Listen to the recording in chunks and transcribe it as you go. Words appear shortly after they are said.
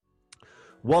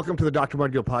Welcome to the Dr.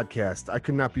 Mudgill podcast. I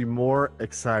could not be more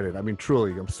excited. I mean,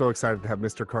 truly, I'm so excited to have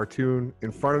Mr. Cartoon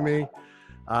in front of me.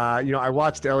 I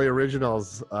watched LA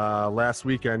Originals last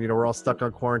weekend. We're all stuck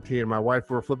on quarantine. My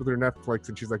wife, we were flipping through Netflix,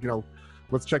 and she's like,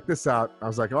 let's check this out. I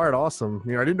was like, all right, awesome.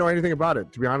 I didn't know anything about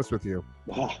it, to be honest with you.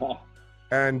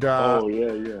 And oh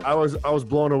yeah. I was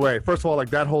blown away. First of all, like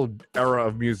that whole era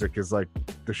of music is like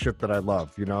the shit that I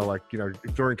love.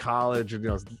 During college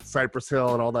and Cypress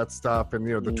Hill and all that stuff, and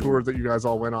the tours that you guys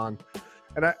all went on.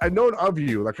 And I know of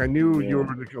you, like I knew you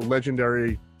were like a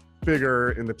legendary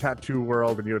figure in the tattoo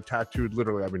world, and you had tattooed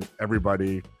literally,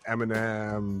 everybody,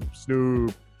 Eminem,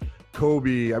 Snoop,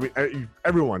 Kobe.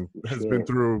 Everyone has been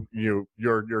through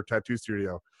your tattoo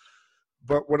studio.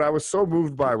 But what I was so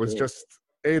moved by was just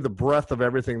the breadth of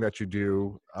everything that you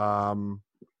do, and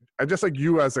just like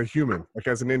you as a human, like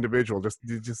as an individual, just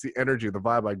the energy, the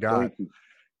vibe I got.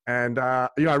 And I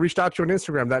reached out to you on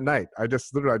Instagram that night. I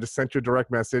just sent you a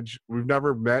direct message. We've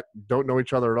never met, don't know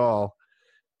each other at all.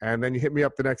 And then you hit me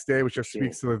up the next day, which just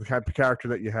speaks to the type of character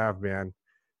that you have, man.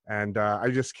 And I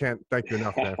just can't thank you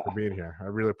enough, man, for being here. I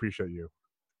really appreciate you.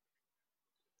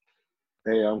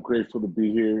 Hey, I'm grateful to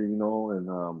be here,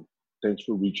 and thanks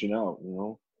for reaching out,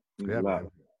 Yeah, man.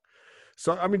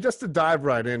 So, just to dive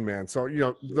right in, man. So,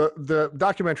 the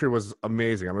documentary was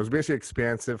amazing. It was basically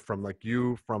expansive from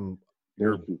from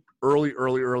your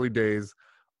early days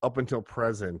up until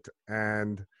present.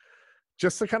 And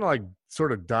just to kind of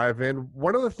sort of dive in,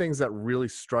 one of the things that really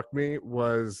struck me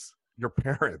was your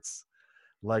parents.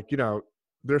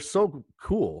 They're so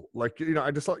cool.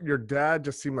 I just thought your dad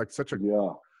just seemed like such a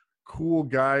cool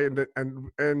guy, and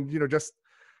just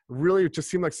really it just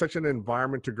seemed like such an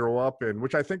environment to grow up in,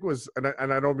 which I think was, and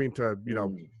I don't mean to,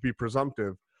 be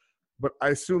presumptive, but I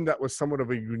assume that was somewhat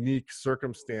of a unique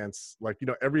circumstance.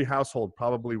 Every household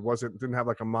probably didn't have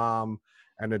a mom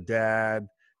and a dad.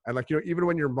 And even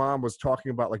when your mom was talking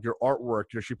about your artwork,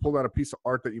 she pulled out a piece of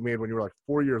art that you made when you were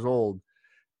 4 years old.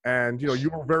 And, you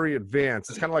were very advanced.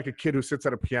 It's kind of like a kid who sits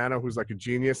at a piano, who's a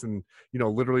genius and,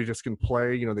 literally just can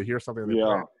play, they hear something and they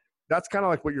play. That's kind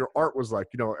of what your art was like,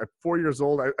 at 4 years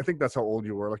old. I think that's how old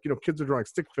you were. Kids are drawing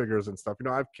stick figures and stuff.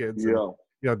 I have kids. And,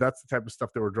 that's the type of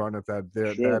stuff they were drawing at that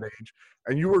age.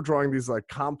 And you were drawing these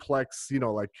complex,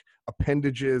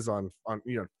 appendages on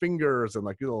fingers and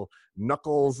little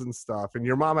knuckles and stuff. And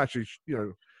your mom actually,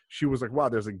 she was like, wow,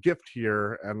 there's a gift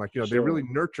here. And they really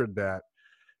nurtured that.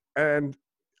 And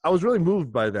I was really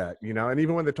moved by that, and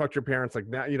even when they talk to your parents,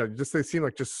 now, they seem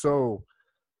just so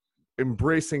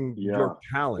embracing your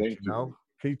talent,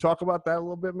 Can you talk about that a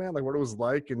little bit, man? What it was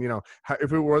like, and how,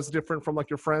 if it was different from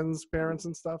your friends' parents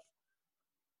and stuff.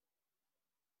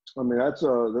 That's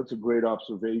a great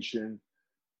observation.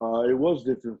 It was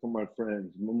different from my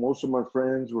friends. Most of my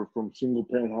friends were from single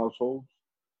parent households,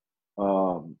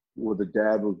 where the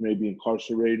dad was maybe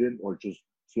incarcerated or just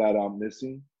flat out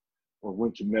missing, or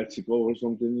went to Mexico or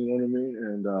something, you know what I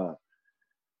mean?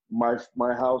 And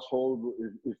my household,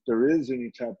 if there is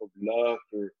any type of luck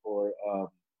or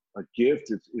a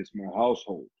gift, it's my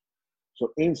household.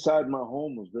 So inside my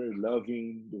home was very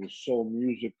loving. There was soul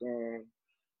music on,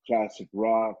 classic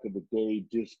rock of the day,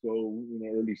 disco,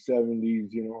 early 70s,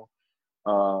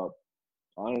 I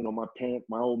don't know,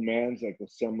 my old man's like a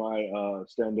semi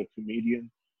stand-up comedian.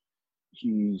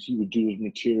 He would do his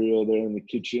material there in the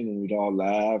kitchen and we'd all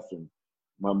laugh. And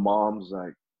my mom's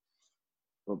like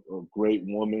a great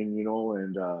woman,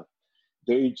 and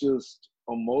they just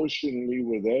emotionally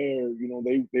were there.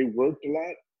 They worked a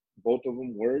lot. Both of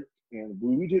them worked. And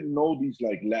we didn't know these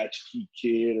latchkey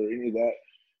kid or any of that.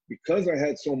 Because I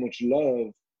had so much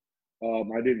love,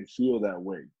 I didn't feel that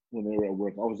way when they were at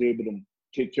work. I was able to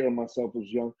take care of myself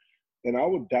as young, and I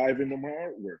would dive into my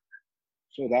artwork.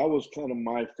 So that was kind of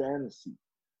my fantasy,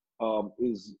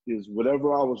 is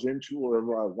whatever I was into, or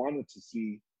whatever I wanted to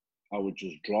see, I would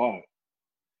just draw it.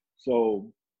 So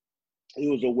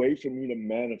it was a way for me to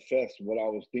manifest what I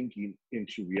was thinking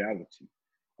into reality.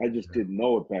 I just didn't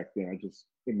know it back then.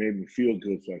 It made me feel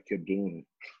good, so I kept doing it.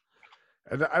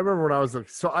 And I remember when I was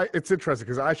it's interesting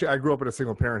because I grew up in a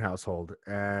single parent household,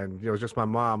 and it was just my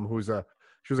mom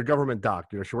she was a government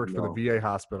doc. She worked for the VA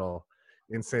hospital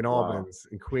in St. Albans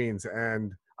in Queens,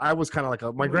 and I was kind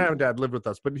of my granddad lived with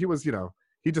us, but he was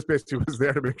he just basically was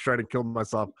there to make sure I didn't kill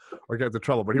myself or get into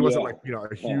trouble, but he wasn't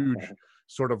a huge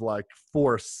sort of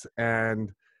force.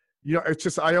 And it's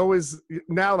just I always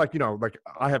now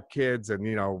I have kids, and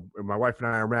my wife and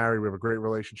I are married. We have a great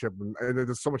relationship, and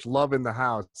there's so much love in the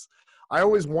house. I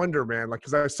always wonder, man,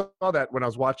 because I saw that when I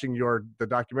was watching the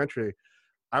documentary.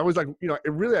 I was it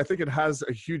really, I think it has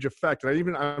a huge effect.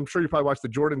 And I'm sure you probably watched the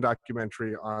Jordan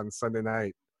documentary on Sunday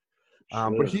night.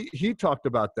 But Sure. he talked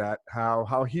about that,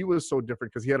 how he was so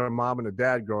different because he had a mom and a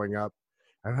dad growing up,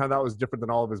 and how that was different than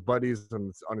all of his buddies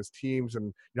and on his teams, and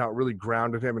you know, it really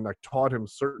grounded him and like taught him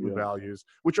certain Yeah. values,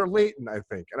 which are latent, I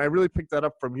think. And I really picked that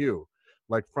up from you,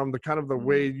 like from the kind of the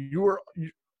way you were,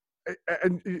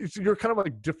 and you're kind of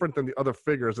like different than the other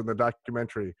figures in the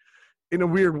documentary in a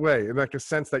weird way, in like a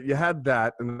sense that you had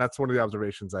that, and that's one of the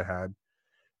observations I had.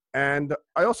 And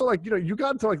I also like, you know, you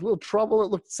got into like little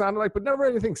trouble, it sounded like, but never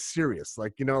anything serious.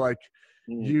 Like, you know, like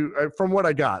Mm. you, from what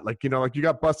I got, like, you know, like you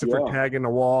got busted for Yeah. tagging a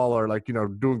wall or like, you know,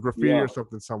 doing graffiti Yeah. or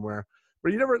something somewhere,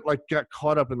 but you never like got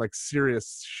caught up in like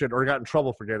serious shit or got in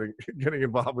trouble for getting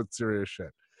involved with serious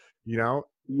shit, you know?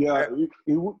 Yeah. And,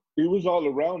 It was all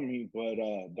around me, but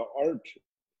the art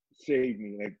saved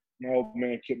me. Like my old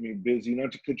man kept me busy.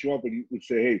 Not to cut you off, but he would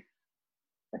say, "Hey,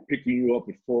 I'm picking you up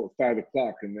at 5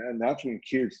 o'clock," and that's when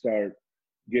kids start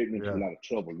getting into a yeah, lot of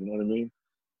trouble. You know what I mean?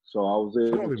 So I was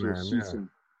able totally, to man. see Yeah.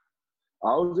 some.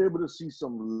 I was able to see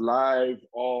some live,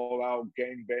 all-out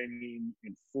gang banging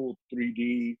in full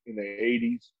 3D in the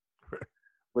 '80s.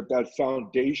 But that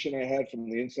foundation I had from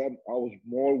the inside, I was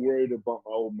more worried about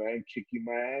my old man kicking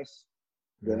my ass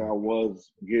than Yeah. I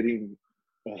was getting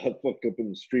fucked up in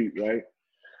the street, right?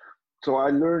 So I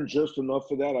learned just enough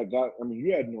of that. I mean,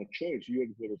 you had no choice. You had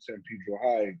to go to San Pedro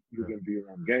High. You're Yeah. going to be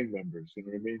around gang members. You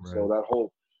know what I mean? So Right. that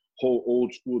whole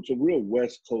old school, it's a real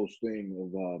West Coast thing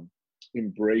of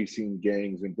embracing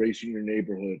gangs, embracing your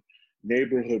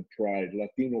neighborhood pride,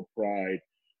 Latino pride,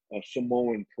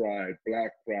 Samoan pride,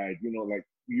 Black pride. You know, like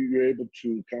you're able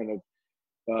to kind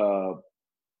of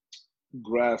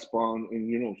grasp on, and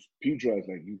you know, Pedro is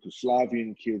like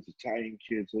Yugoslavian kids, Italian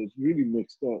kids, so it's really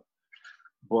mixed up.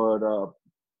 But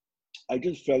I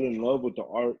just fell in love with the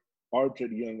art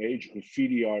at a young age.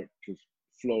 Graffiti art just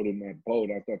floated my boat.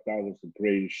 I thought that was the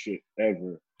greatest shit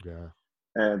ever. Yeah.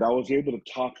 And I was able to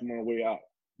talk my way out.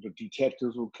 The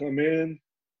detectives would come in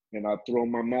and I'd throw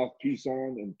my mouthpiece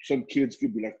on, and some kids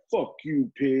could be like, "Fuck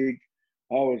you, pig."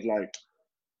 I was like,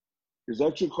 "Is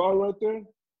that your car right there?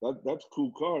 That's a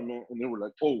cool car, man." And they were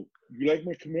like, "Oh, you like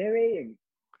my Camaro?" And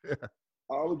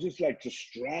I would just like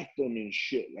distract them and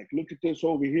shit. Like, look at this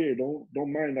over here.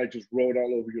 Don't mind. I just rode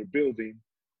all over your building.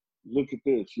 Look at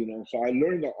this, you know. So I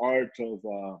learned the art of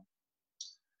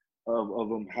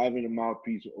them having a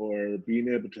mouthpiece or being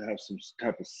able to have some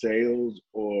type of sales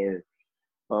or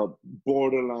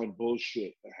borderline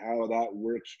bullshit. How that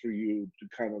works for you to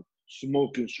kind of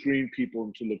smoke and screen people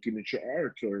into looking at your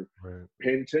art or Right.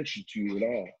 paying attention to you at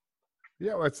all.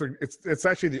 Yeah, well, it's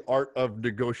actually the art of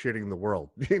negotiating the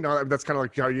world. You know, that's kind of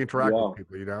like how you interact with Yeah,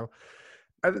 people. You know,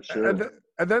 and for sure.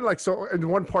 and then like so in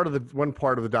one part of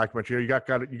the documentary,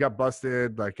 you you got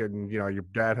busted, like, and you know your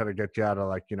dad had to get you out of,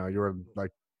 like, you know, you were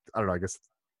like, I don't know, I guess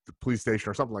the police station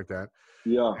or something like that.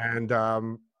 Yeah, And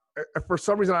for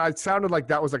some reason, it sounded like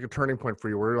that was like a turning point for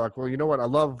you, where you're like, well, you know what, I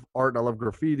love art and I love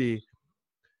graffiti.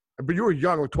 But you were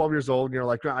young, like 12 years old, and you're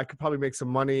like, I could probably make some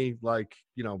money, like,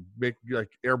 you know, make like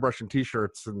airbrushing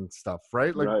T-shirts and stuff,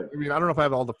 right? Like, right. I mean, I don't know if I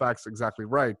have all the facts exactly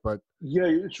right, but Yeah,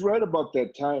 it's right about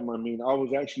that time. I mean, I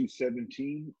was actually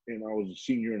 17 and I was a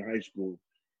senior in high school.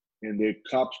 And the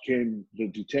cops came, the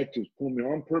detectives pulled me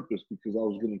on purpose because I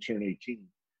was going to turn 18.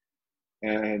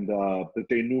 And, but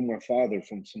they knew my father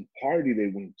from some party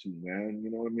they went to, man. You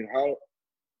know what I mean? How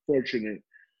fortunate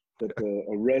that the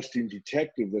arresting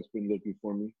detective that's been looking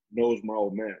for me knows my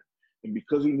old man. And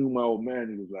because he knew my old man,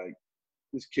 he was like,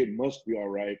 this kid must be all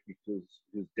right because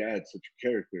his dad's such a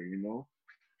character, you know?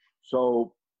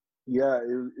 So, yeah,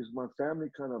 my family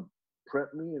kind of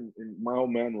prepped me, and my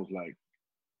old man was like,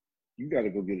 you got to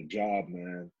go get a job,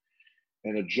 man.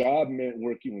 And a job meant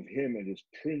working with him at his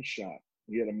print shop.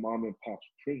 He had a mom and pop's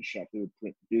print shop. They would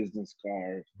print business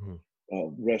cards, mhm,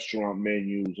 restaurant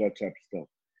menus, that type of stuff.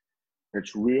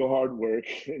 It's real hard work,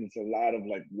 and it's a lot of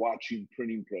like watching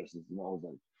printing presses. And I was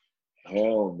like,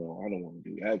 hell no, I don't want to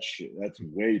do that shit. That's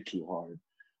way too hard.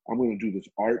 I'm going to do this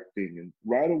art thing. And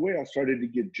right away, I started to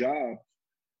get jobs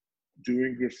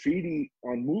doing graffiti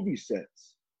on movie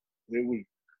sets. They would,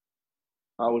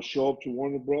 I would show up to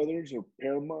Warner Brothers or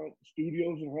Paramount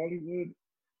Studios in Hollywood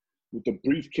with a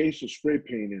briefcase of spray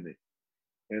paint in it.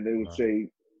 And they would wow, say,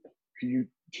 can you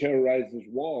terrorize this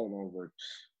wall? And I was like,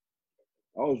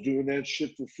 I was doing that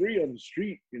shit for free on the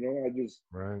street. You know,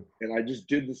 right, I just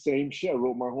did the same shit. I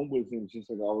wrote my homeboy things just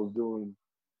like I was doing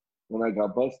when I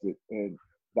got busted. And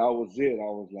that was it.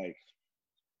 I was like,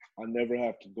 I never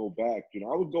have to go back. You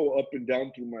know, I would go up and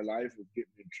down through my life with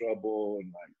getting in trouble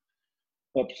and like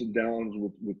ups and downs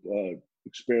with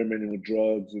experimenting with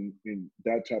drugs and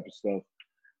that type of stuff.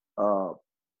 Uh,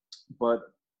 but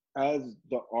as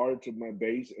the art of my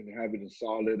base and having a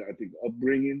solid, I think,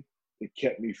 upbringing it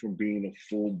kept me from being a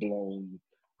full-blown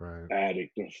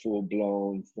addict or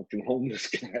full-blown fucking homeless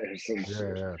guy or some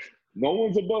shit. Yeah. No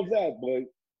one's above that, but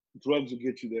drugs will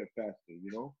get you there faster,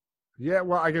 you know? Yeah,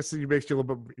 well, I guess it makes you a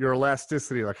little bit, your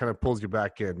elasticity like kind of pulls you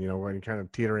back in, you know, when you're kind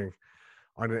of teetering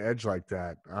on an edge like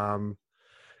that.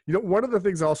 You know, one of the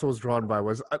things I also was drawn by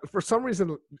was for some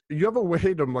reason you have a way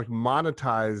to like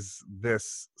monetize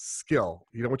this skill,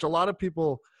 you know, which a lot of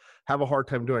people have a hard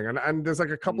time doing. And there's like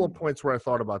a couple of points where I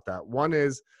thought about that. One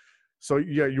is, so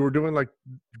yeah, you were doing like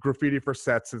graffiti for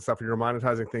sets and stuff, and you're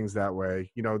monetizing things that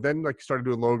way, you know, then like you started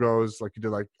doing logos, like you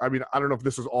did like, I mean, I don't know if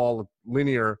this was all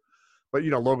linear, but, you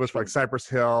know, logos for like Cypress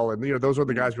Hill and, you know, those were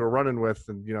the guys you were running with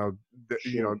and, you know,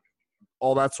 you know,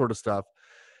 all that sort of stuff.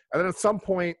 And then at some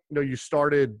point, you know, you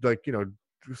started like, you know,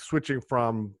 switching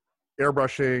from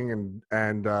airbrushing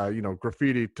and you know,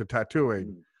 graffiti to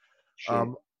tattooing.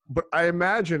 But I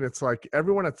imagine it's like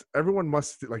everyone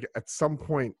must like at some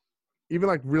point, even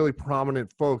like really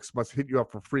prominent folks must hit you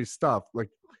up for free stuff, like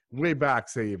way back,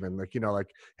 say even like, you know,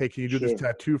 like, hey, can you do this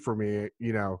tattoo for me?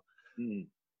 You know,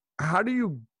 how do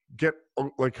you get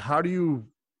like, how do you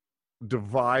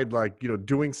divide like, you know,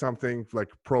 doing something like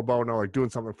pro bono, like doing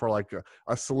something for like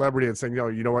a celebrity and saying,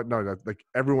 you know what, no, that, like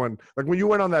everyone, like when you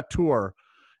went on that tour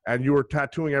and you were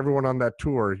tattooing everyone on that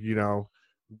tour, you know,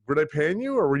 were they paying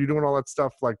you or were you doing all that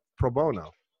stuff like pro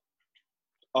bono?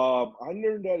 I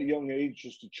learned at a young age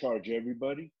just to charge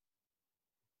everybody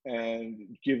and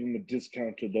give them a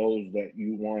discount to those that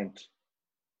you want.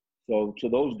 So to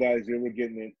those guys, they were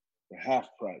getting it for half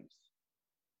price,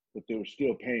 but they were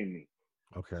still paying me.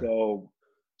 Okay. So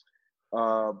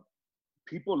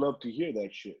people love to hear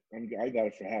that shit. I got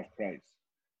it for half price.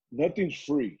 Nothing's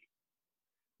free.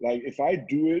 Like if I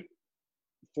do it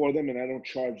for them and I don't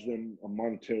charge them a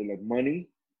monetary like money,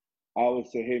 I would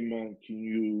say, hey man, can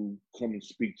you come and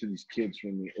speak to these kids for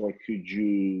me? Or could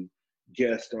you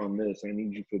guest on this? I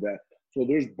need you for that. So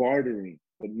there's bartering,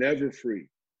 but never free.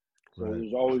 So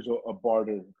there's always a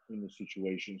barter in the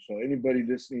situation. So anybody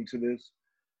listening to this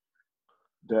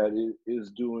that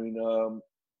is doing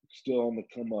still on the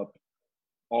come up,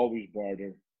 always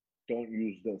barter. Don't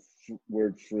use the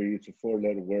word free. It's a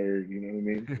 4-letter word. You know what I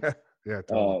mean? Yeah,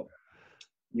 totally.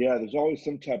 Yeah, there's always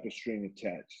some type of string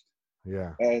attached.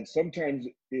 Yeah. And sometimes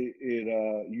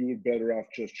you were better off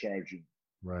just charging.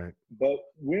 Right. But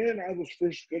when I was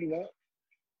first getting up,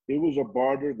 it was a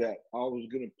barter that I was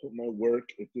gonna put my work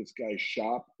at this guy's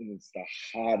shop, and it's the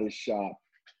hottest shop,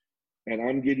 and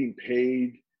I'm getting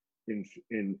paid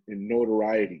in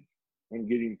notoriety. I'm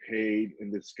getting paid in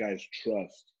this guy's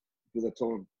trust because I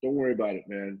told him, "Don't worry about it,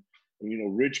 man." And, you know,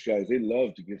 rich guys, they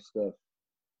love to get stuff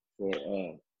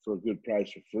for a good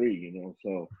price for free, you know.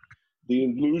 So the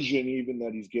illusion even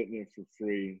that he's getting it for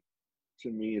free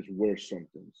to me is worth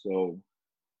something. So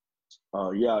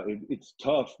yeah, it's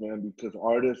tough, man, because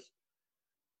artists,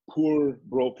 poor,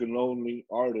 broken, lonely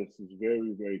artists is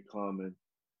very, very common.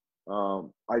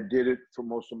 I did it for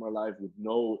most of my life with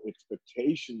no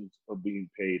expectations of being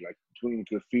paid. Like between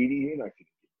graffiti and I could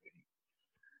get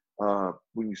paid.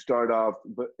 When you start off,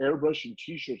 but airbrushing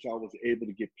t-shirts, I was able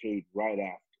to get paid right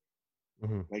after.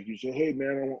 Mm-hmm. Like you say, hey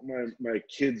man, I want my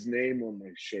kid's name on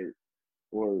my shirt,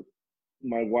 or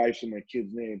my wife's and my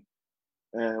kid's name,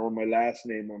 or my last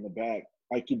name on the back.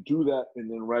 I could do that, and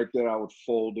then right there I would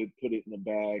fold it, put it in a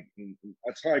bag, and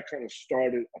that's how I kind of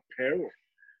started apparel.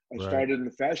 I started in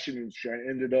the fashion industry. I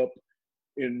ended up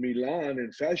in Milan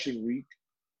in Fashion Week,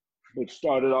 but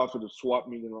started off at a swap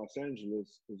meet in Los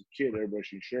Angeles as a kid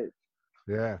airbrushing shirts.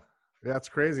 Yeah. That's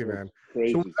crazy, man.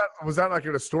 Crazy. So was that like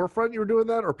in a storefront you were doing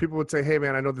that? Or people would say, hey,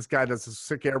 man, I know this guy does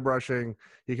sick airbrushing.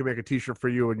 He can make a t-shirt for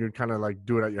you, and you'd kind of like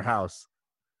do it at your house?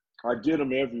 I did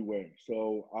them everywhere.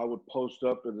 So I would post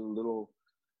up at a little,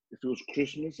 if it was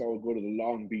Christmas, I would go to the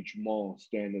Long Beach Mall,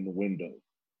 stand in the window.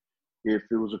 If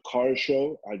it was a car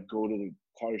show, I'd go to the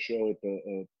car show at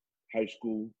the high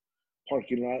school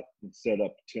parking lot and set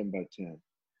up 10 by 10.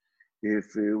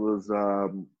 If it was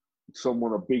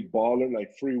someone, a big baller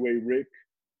like Freeway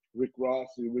Rick Ross,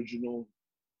 the original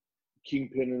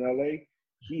Kingpin in LA,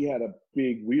 he had a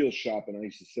big wheel shop and I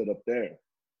used to set up there.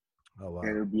 Oh, wow.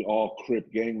 And it'd be all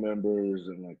Crip gang members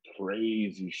and like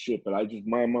crazy shit. But I just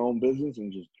mind my own business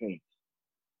and just paint.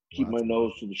 Keep my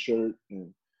nose to the shirt,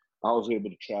 and I was able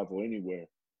to travel anywhere.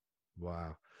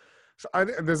 Wow. So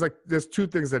there's two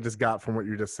things that just got from what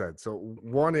you just said. So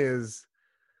one is,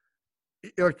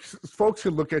 like, folks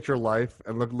who look at your life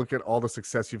and look at all the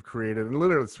success you've created, and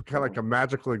literally it's kind of like a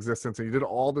magical existence, and you did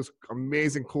all this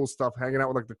amazing cool stuff, hanging out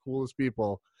with like the coolest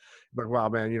people. Like, wow,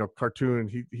 man, you know, Cartoon,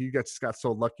 he just got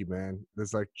so lucky, man.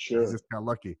 There's like, he just got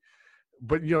lucky.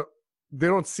 But, you know, they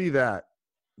don't see that.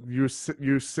 you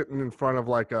sitting in front of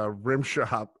like a rim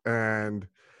shop and,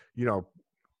 you know,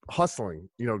 hustling,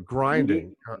 you know,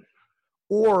 grinding.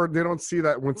 Or they don't see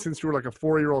that since you were like a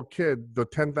 4-year-old kid, the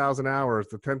 10,000 hours,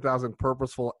 the 10,000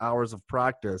 purposeful hours of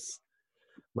practice,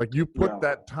 like you put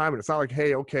that time in. It's not like,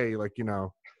 hey, okay, like, you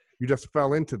know, you just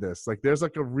fell into this. Like there's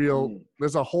like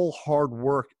there's a whole hard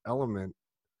work element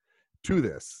to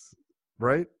this,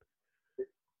 right?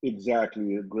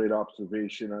 Exactly. A great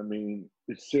observation. I mean,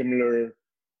 it's similar.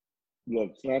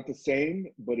 Look, it's not the same,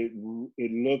 but it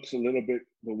looks a little bit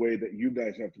the way that you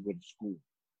guys have to go to school.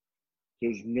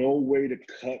 There's no way to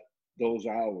cut those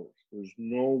hours. There's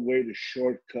no way to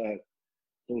shortcut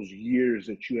those years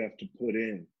that you have to put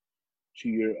in to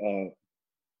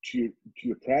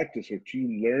your practice or to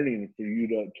you learning for you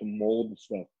to mold the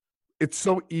stuff. It's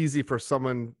so easy for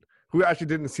someone who actually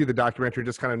didn't see the documentary,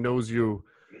 just kind of knows you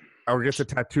or gets a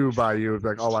tattoo by you. It's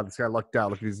like, oh wow, this guy lucked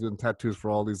out. Look, he's doing tattoos for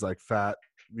all these like fat,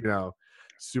 you know,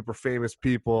 super famous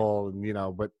people, and you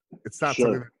know, but it's not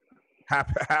something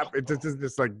that it doesn't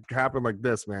just like happen like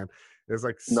this, man. There's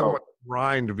like so much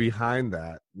grind behind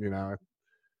that, you know.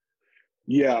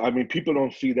 Yeah, I mean, people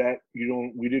don't see that.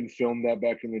 We didn't film that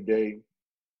back in the day.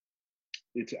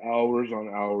 It's hours on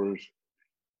hours,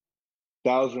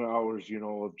 1,000 hours, you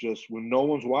know, of just when no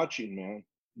one's watching, man.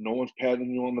 No one's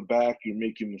patting you on the back. You're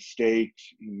making mistakes.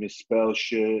 You misspell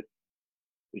shit.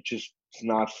 It's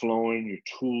not flowing. Your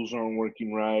tools aren't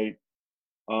working right.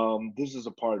 This is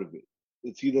a part of it.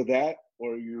 It's either that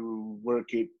or you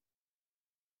work at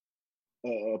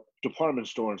a department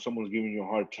store and someone's giving you a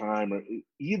hard time. Or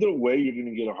either way, you're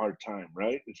going to get a hard time,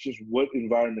 right? It's just what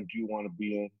environment do you want to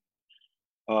be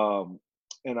in?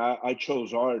 And I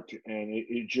chose art, and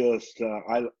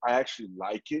I actually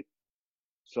like it.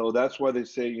 So that's why they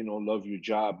say, you know, love your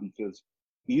job, because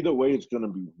either way it's going to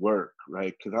be work,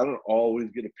 right? Because I don't always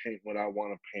get to paint what I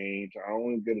want to paint. I don't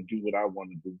always get to do what I want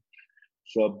to do.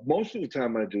 So most of the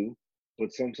time I do,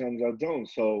 but sometimes I don't.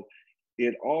 So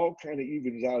it all kind of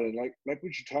evens out. And like what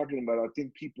you're talking about, I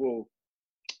think people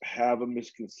have a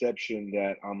misconception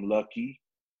that I'm lucky,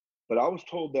 but I was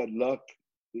told that luck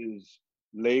is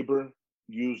labor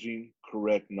using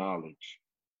correct knowledge,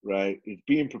 right? It's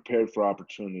being prepared for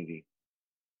opportunity.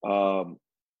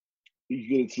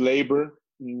 It's labor.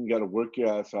 You got to work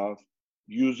your ass off,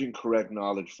 using correct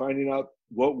knowledge, finding out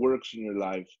what works in your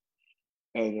life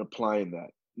and applying that.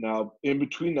 Now, in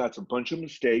between that's a bunch of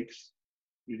mistakes.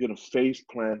 You're going to face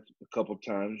plant a couple of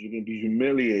times. You're going to be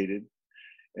humiliated.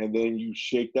 And then you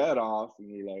shake that off and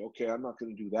you're like, okay, I'm not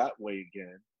going to do that way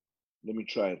again. Let me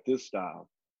try it this style.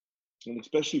 And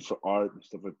especially for art and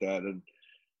stuff like that. And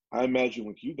I imagine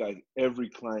with you guys, every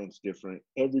client's different.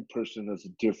 Every person has a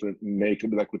different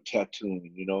makeup, like with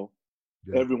tattooing, you know?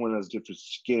 Yeah. Everyone has different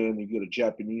skin. You get a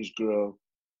Japanese girl,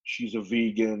 she's a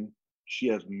vegan. She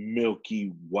has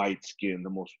milky white skin, the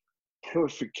most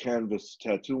perfect canvas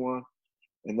tattoo on.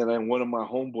 And then one of my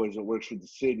homeboys that works for the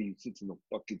city, sits in the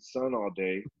fucking sun all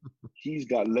day. He's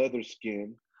got leather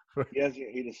skin. He hasn't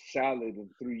ate a salad in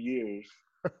 3 years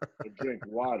or drank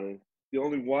water. The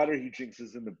only water he drinks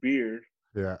is in the beard.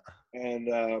 Yeah. And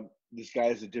this guy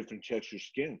has a different texture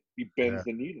skin. He bends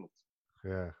the needles.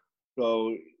 Yeah.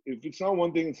 So if it's not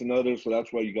one thing, it's another. So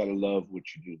that's why you got to love what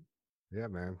you do. Yeah,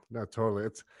 man. No, totally.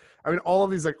 I mean, all of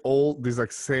these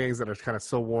like sayings that are kind of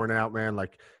so worn out, man,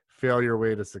 like failure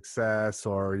way to success,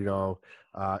 or, you know,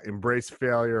 embrace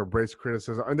failure, embrace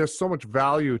criticism. And there's so much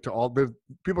value to all the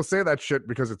people say that shit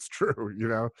because it's true, you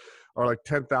know, or like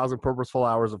 10,000 purposeful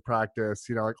hours of practice,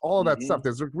 you know, like all of that stuff.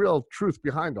 There's a real truth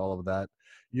behind all of that.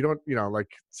 You don't, you know,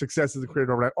 like success is the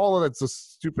creator overnight. All of that's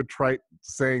just stupid, trite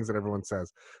sayings that everyone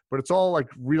says, but it's all like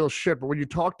real shit. But when you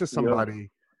talk to somebody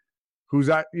who's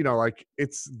at, you know, like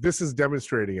this is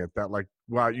demonstrating it, that like,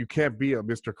 wow, you can't be a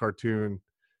Mr. Cartoon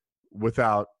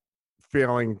without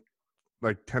failing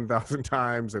like 10,000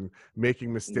 times and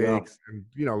making mistakes and,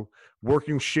 you know,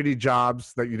 working shitty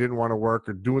jobs that you didn't want to work,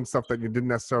 or doing stuff that you didn't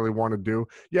necessarily want to do.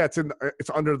 Yeah, it's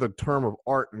under the term of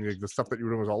art, and the stuff that you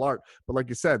were doing was all art. But like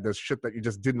you said, there's shit that you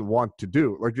just didn't want to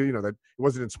do. Like, you know, that it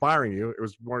wasn't inspiring you. It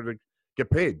was more to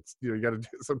get paid. You know, you got to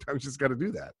sometimes you just got to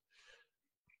do that.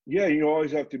 Yeah, you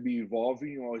always have to be evolving.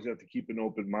 You always have to keep an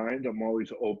open mind. I'm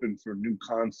always open for new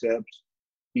concepts,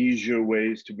 easier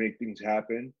ways to make things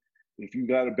happen. If you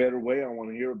got a better way, I want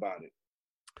to hear about it.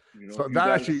 You know, so if you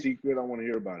got a secret, I want to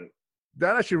hear about it.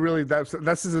 That actually really,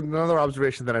 this is another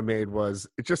observation that I made, was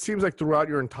it just seems like throughout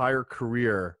your entire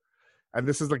career, and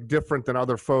this is like different than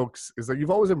other folks, is that you've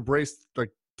always embraced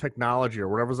like technology or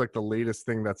whatever's like the latest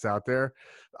thing that's out there.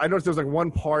 I noticed there was like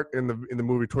one part in the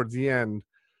movie towards the end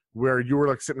where you were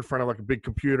like sitting in front of like a big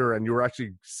computer and you were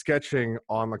actually sketching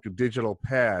on like a digital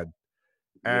pad.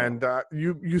 And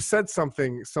you said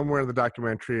something somewhere in the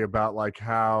documentary about like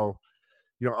how,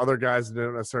 you know, other guys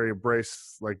didn't necessarily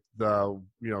embrace like the,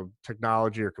 you know,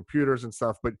 technology or computers and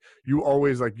stuff, but you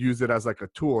always like use it as like a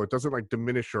tool. It doesn't like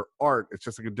diminish your art. It's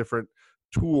just like a different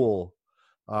tool.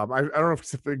 I don't know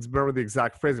if I remember the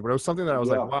exact phrasing, but it was something that I was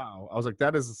like, wow. I was like,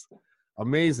 that is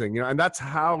amazing, you know, and that's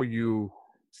how you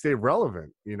stay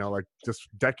relevant, you know, like just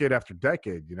decade after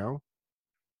decade, you know?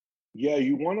 Yeah,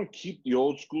 you want to keep the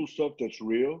old school stuff that's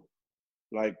real.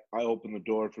 Like I open the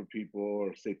door for people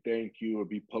or say thank you or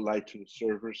be polite to the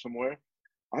server somewhere.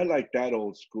 I like that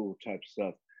old school type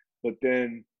stuff. But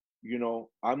then, you know,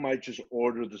 I might just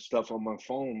order the stuff on my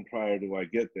phone prior to I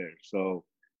get there. So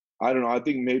I don't know. I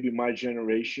think maybe my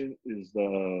generation is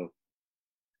the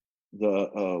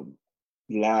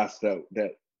last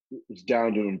that is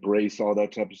down to embrace all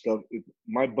that type of stuff.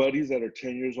 My buddies that are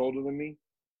 10 years older than me,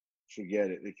 forget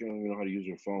it. They can't even know how to use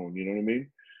their phone. You know what I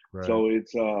mean? Right. So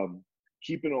it's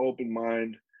keeping an open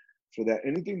mind for that.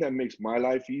 Anything that makes my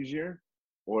life easier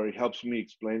or it helps me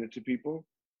explain it to people,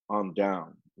 I'm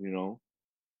down. You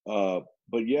know.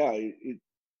 But yeah,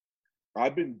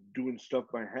 I've been doing stuff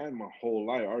by hand my whole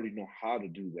life. I already know how to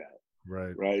do that.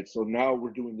 Right. Right. So now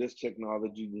we're doing this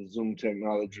technology, the Zoom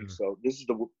technology. Yeah. So this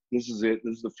is it.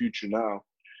 This is the future now.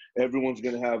 Everyone's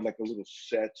gonna have like a little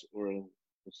set or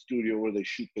a studio where they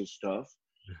shoot their stuff.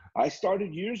 I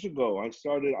started years ago. I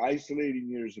started isolating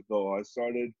years ago. I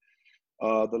started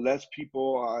the less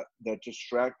people that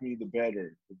distract me, the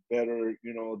better. The better,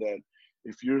 you know, that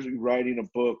if you're writing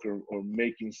a book or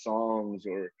making songs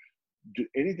or do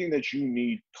anything that you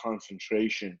need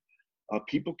concentration,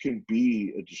 people can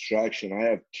be a distraction. I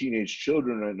have teenage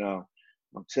children right now.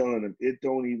 I'm telling them it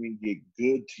don't even get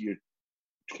good to your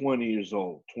 20 years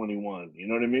old, 21. You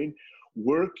know what I mean?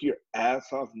 Work your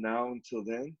ass off now until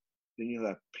then. Then you'll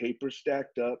have paper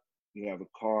stacked up. You have a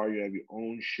car. You have your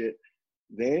own shit.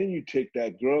 Then you take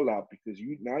that girl out because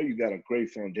you got a great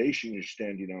foundation you're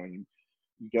standing on.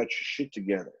 You got your shit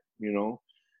together. You know.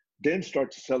 Then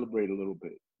start to celebrate a little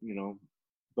bit. You know.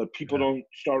 But people Yeah. don't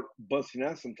start busting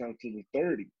out sometimes till they're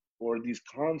 30 or these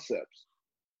concepts.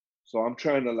 So I'm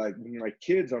trying to like with my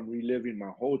kids. I'm reliving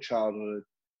my whole childhood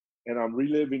and I'm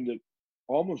reliving the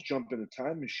almost jump in a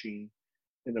time machine.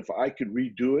 And if I could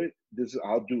redo it,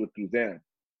 I'll do it through them.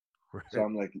 So Right.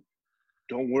 I'm like,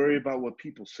 don't worry about what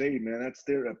people say, man. That's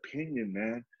their opinion,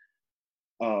 man.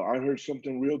 I heard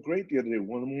something real great the other day.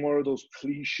 One more of those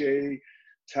cliche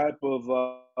type of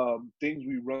things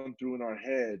we run through in our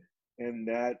head, and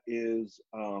that is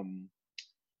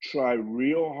try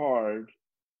real hard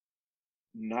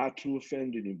not to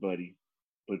offend anybody,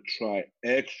 but try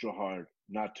extra hard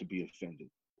not to be offended.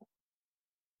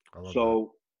 I love that.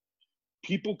 So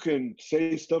people can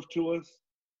say stuff to us.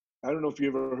 I don't know if you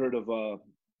ever heard of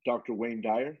Dr. Wayne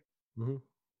Dyer. Mm-hmm.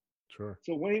 Sure.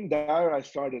 So Wayne Dyer, I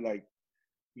started like,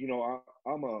 you know,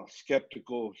 I'm a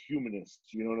skeptical humanist.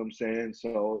 You know what I'm saying?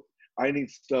 So I need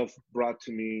stuff brought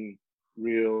to me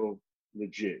real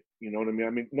legit. You know what I mean? I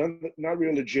mean, not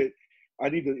real legit. I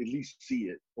need to at least see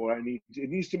it, or it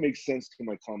needs to make sense to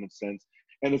my common sense.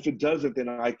 And if it doesn't, then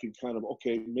I can kind of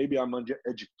okay, maybe I'm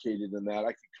undereducated in that.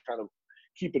 I can kind of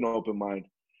keep an open mind.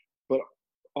 But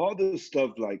all this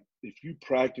stuff, like if you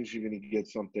practice, you're gonna get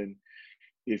something.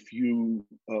 If you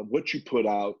what you put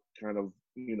out, kind of,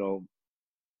 you know,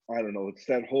 I don't know. It's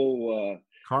that whole. A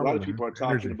Karma, lot of man. people are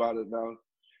talking Energy. about it now.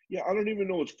 Yeah, I don't even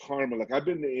know what's karma. Like I've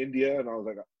been to India, and I was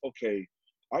like, okay,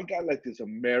 I got like this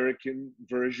American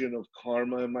version of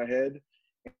karma in my head,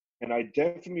 and I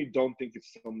definitely don't think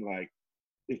it's some like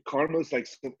if karma is like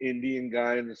some Indian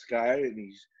guy in the sky, and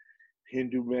he's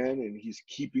Hindu man, and he's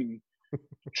keeping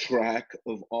track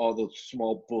of all the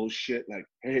small bullshit. Like,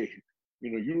 hey,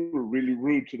 you know, you were really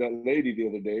rude to that lady the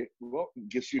other day. Well,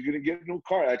 guess you're gonna get into a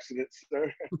car accident,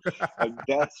 sir. Like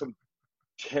that's some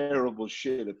terrible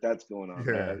shit if that's going on,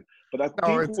 Yeah. man. But I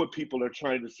No, think it's what people are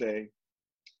trying to say,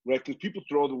 right? Because people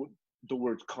throw the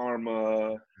words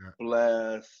karma, yeah.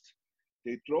 blessed.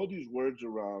 They throw these words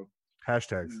around,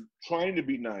 Hashtags. trying to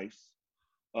be nice.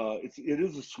 It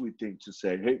is a sweet thing to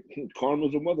say. Hey,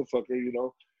 karma's a motherfucker, you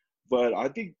know. But I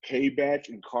think payback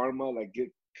and karma like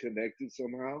get connected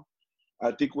somehow.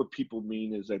 I think what people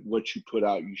mean is like what you put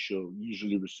out, you shall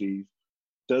usually receive.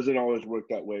 Doesn't always work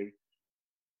that way.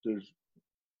 There's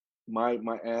my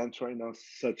aunt right now,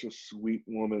 such a sweet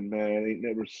woman, man. Ain't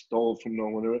never stole from no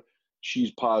one.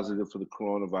 She's positive for the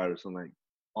coronavirus and like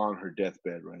on her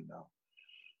deathbed right now.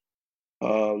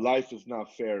 Life is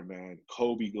not fair, man.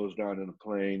 Kobe goes down in a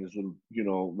plane. His little, you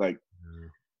know, like Yeah.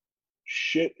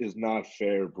 shit is not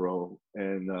fair, bro,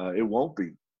 and it won't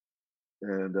be.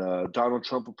 And Donald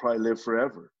Trump will probably live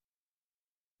forever.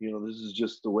 This is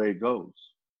just the way it goes.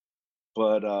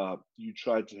 But you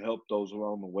try to help those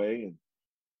along the way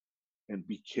and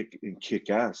kick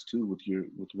ass too with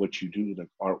what you do, like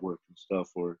artwork and stuff,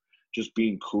 or just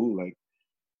being cool. Like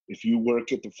if you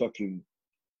work at the fucking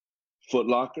Foot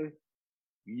Locker,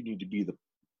 you need to be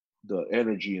the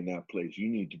energy in that place. You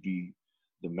need to be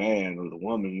the man or the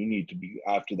woman. You need to be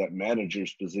after that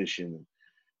manager's position and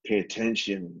pay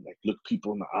attention and like look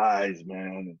people in the eyes,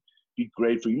 man, and be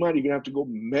grateful. You might even have to go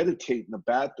meditate in the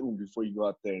bathroom before you go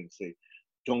out there and say,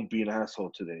 don't be an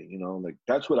asshole today. Like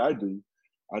that's what I do.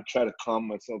 I try to calm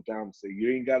myself down and say,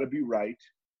 you ain't got to be right.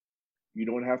 You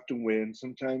don't have to win.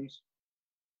 Sometimes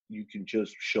you can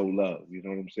just show love. You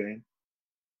know what I'm saying?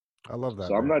 I love that.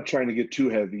 So I'm not trying to get too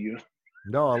heavy.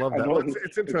 No, I love that. Well,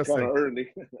 it's interesting. It's kind of early.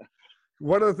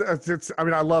 One of the, I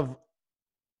mean, I love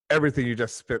everything you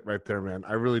just spit right there, man.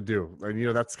 I really do.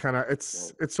 And that's kind of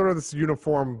it's sort of this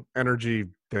uniform energy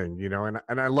thing,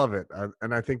 and I love it.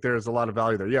 And I think there's a lot of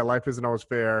value there. Yeah, life isn't always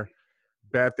fair.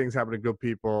 Bad things happen to good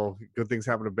people. Good things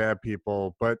happen to bad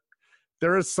people. But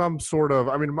there is some sort of,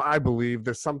 I mean, I believe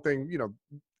there's something,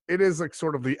 it is like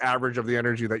sort of the average of the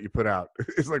energy that you put out.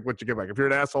 It's like what you get back. If you're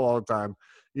an asshole all the time,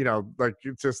 like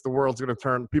it's just the world's going to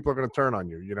turn, people are going to turn on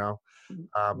you,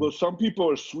 Well, some people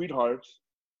are sweethearts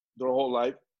their whole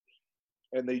life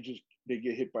and they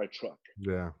get hit by a truck.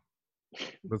 Yeah.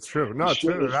 That's true. No, it's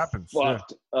true. It happens.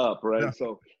 Fucked up, right? Yeah.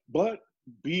 So, but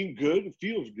being good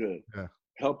feels good. Yeah.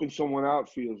 Helping someone out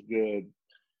feels good.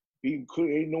 Being cool,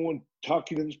 ain't no one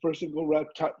talking to this person. Go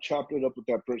chop it up with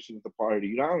that person at the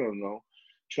party. I don't know.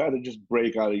 Try to just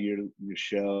break out of your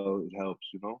shell. It helps,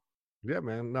 Yeah,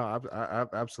 man. No, I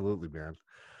absolutely, man.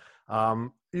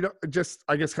 Just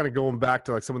I guess kind of going back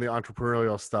to like some of the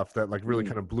entrepreneurial stuff that like really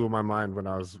kind of blew my mind when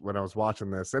I was watching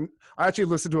this, and I actually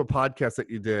listened to a podcast that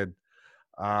you did,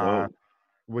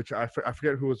 which I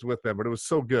forget who was with them, but it was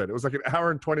so good. It was like an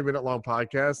hour and 20-minute long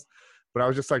podcast, but I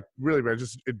was just like, really, man,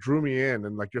 it drew me in,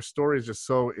 and like your story is just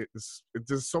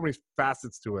there's so many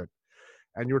facets to it.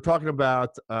 And you were talking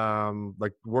about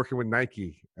like working with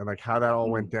Nike and like how that all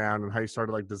went down and how you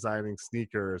started like designing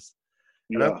sneakers.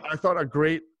 And I thought a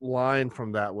great line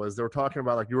from that was they were talking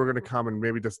about like you were going to come and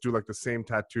maybe just do like the same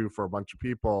tattoo for a bunch of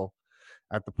people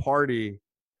at the party.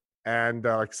 And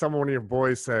like one of your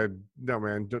boys said, no,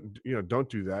 man, don't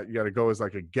do that. You got to go as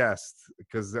like a guest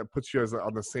because that puts you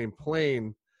on the same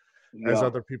plane as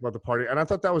other people at the party. And I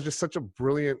thought that was just such a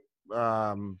brilliant,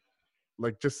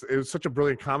 it was such a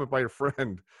brilliant comment by your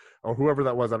friend or whoever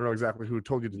that was. I don't know exactly who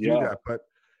told you to do that, but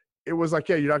it was like,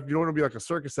 you don't want to be like a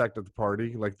circus act at the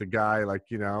party. Like the guy, like,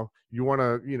 you want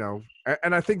to,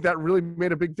 and I think that really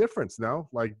made a big difference. No,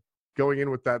 like going in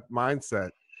with that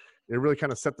mindset, it really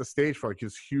kind of set the stage for like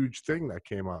this huge thing that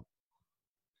came up.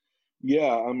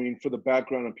 Yeah. I mean, for the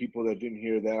background of people that didn't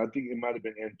hear that, I think it might've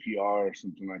been NPR or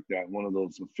something like that. One of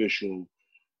those official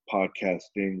podcast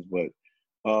things, but,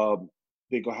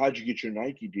 they go, how'd you get your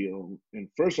Nike deal? And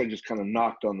first I just kind of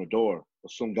knocked on the door.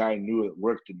 Some guy knew it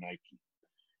worked at Nike.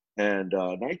 And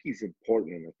Nike's in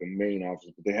Portland, like the main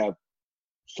office, but they have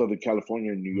Southern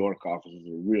California and New York offices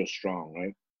that are real strong,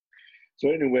 right? So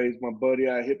anyways,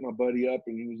 I hit my buddy up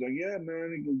and he was like, yeah,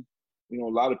 man. He goes,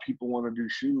 a lot of people want to do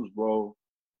shoes, bro.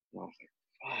 And I was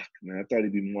like, fuck, man, I thought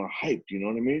he'd be more hyped, you know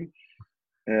what I mean?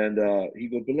 And he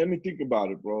goes, but let me think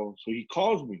about it, bro. So he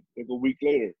calls me like a week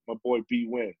later, my boy B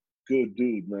Win. Good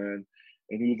dude, man.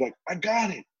 And he was like, I got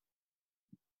it.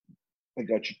 I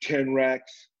got you 10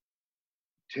 racks,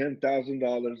 $10,000. They're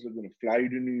going to fly you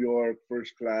to New York,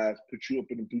 first class, put you up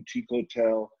in a boutique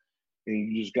hotel, and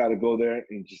you just got to go there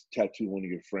and just tattoo one of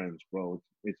your friends, bro.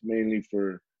 It's mainly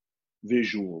for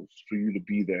visuals, for you to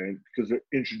be there, because they're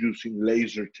introducing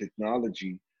laser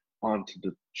technology onto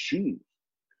the shoes.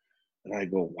 And I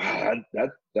go, wow,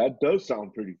 that does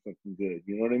sound pretty fucking good.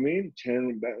 You know what I mean?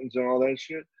 10 buttons and all that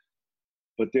shit.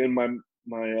 But then my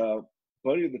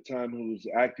buddy at the time who was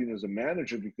acting as a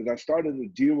manager, because I started to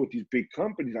deal with these big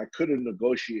companies, I couldn't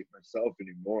negotiate myself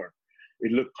anymore.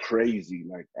 It looked crazy.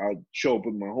 Like I'd show up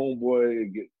with my homeboy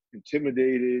and get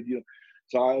intimidated,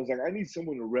 So I was like, I need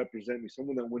someone to represent me,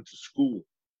 someone that went to school.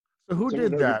 So who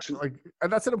did that? Like,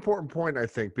 and that's an important point, I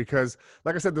think, because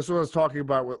like I said, this is what I was talking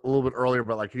about a little bit earlier,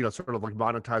 but like, sort of like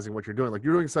monetizing what you're doing. Like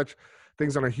you're doing such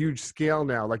things on a huge scale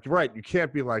now. Like, right. You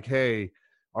can't be like, hey,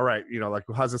 all right, like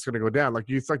how's this going to go down? Like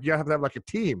it's like you have to have like a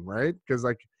team, right? Because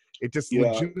like it just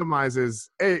legitimizes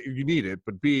A, you need it,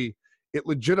 but B, it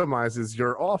legitimizes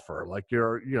your offer, like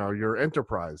your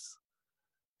enterprise.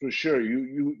 For sure,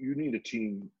 you need a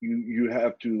team. You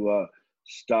have to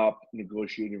stop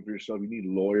negotiating for yourself. You need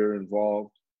a lawyer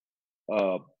involved.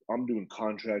 I'm doing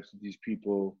contracts with these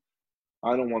people.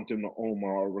 I don't want them to own my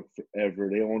artwork forever.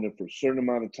 They own it for a certain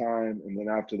amount of time, and then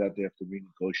after that, they have to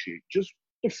renegotiate. Just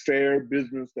the fair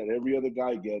business that every other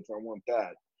guy gets. I want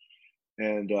that.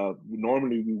 And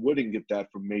normally we wouldn't get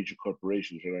that from major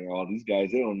corporations. They're like, oh, these guys,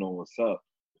 they don't know what's up.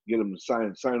 Get them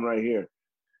to sign right here.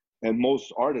 And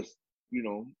most artists, you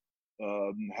know,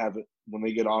 have it when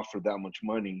they get offered that much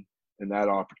money and that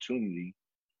opportunity,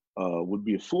 would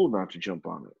be a fool not to jump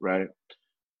on it, right?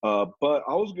 But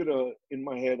I was gonna, in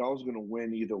my head, I was gonna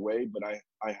win either way. But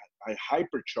I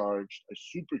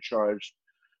supercharged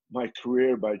my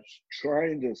career by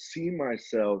trying to see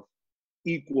myself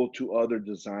equal to other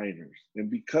designers. And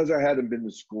because I hadn't been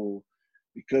to school,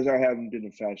 because I hadn't been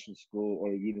in fashion school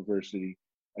or university,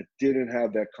 I didn't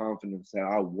have that confidence that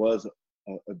I was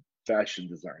a fashion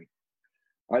designer.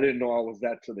 I didn't know I was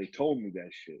that till they told me that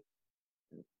shit.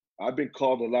 I've been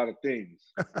called a lot of things,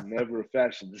 never a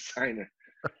fashion designer.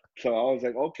 So I was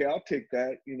like, okay, I'll take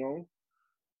that, you know.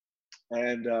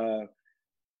 And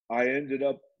I ended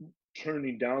up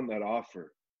turning down that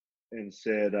offer and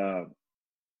said,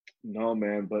 no,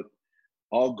 man, but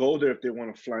I'll go there if they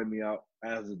want to fly me out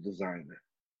as a designer,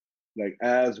 like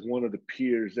as one of the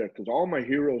peers there, because all my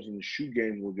heroes in the shoe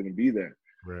game were going to be there.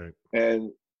 Right.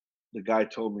 And the guy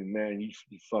told me, man, you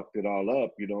fucked it all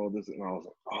up, you know, this. And I was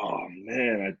like, oh,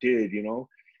 man, I did, you know.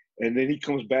 And then he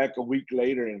comes back a week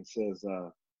later and says,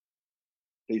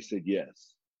 they said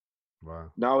yes.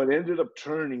 Wow. Now it ended up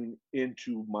turning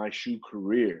into my shoe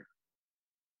career.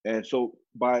 And so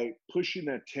by pushing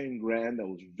that 10 grand, that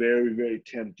was very, very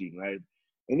tempting, right?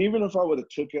 And even if I would have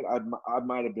took it, I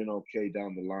might have been okay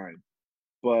down the line.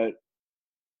 But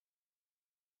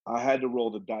I had to roll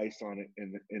the dice on it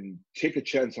and take a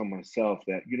chance on myself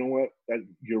that, you know what, that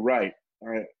you're right.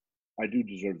 I do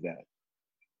deserve that.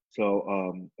 So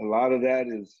a lot of that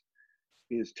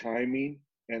is timing,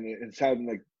 and it's having,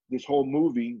 like, this whole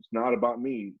movie is not about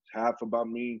me. It's half about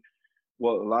me.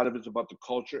 Well, a lot of it's about the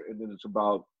culture, and then it's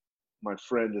about my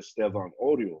friend Esteban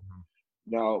Oriol.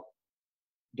 Now,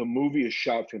 the movie is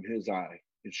shot from his eye.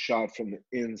 It's shot from the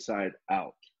inside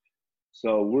out.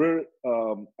 So we're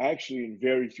actually in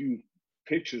very few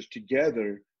pictures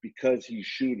together because he's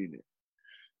shooting it.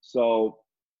 So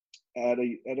at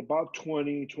about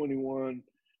 20, 21,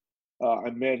 I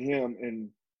met him, and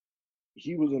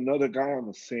he was another guy on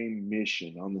the same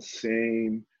mission, on the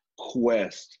same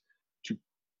quest to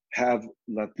have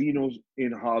Latinos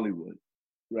in Hollywood,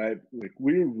 right? Like,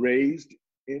 we were raised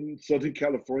in Southern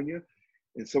California,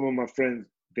 and some of my friends,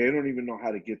 they don't even know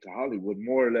how to get to Hollywood,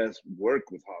 more or less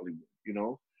work with Hollywood, you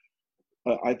know?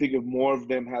 I think if more of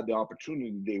them had the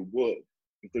opportunity, they would.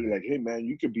 If they're like, hey, man,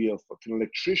 you could be a fucking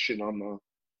electrician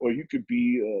or you could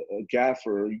be a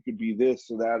gaffer, or you could be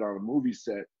this or that on a movie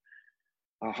set.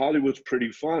 Hollywood's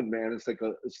pretty fun, man. It's like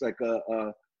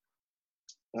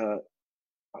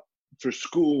for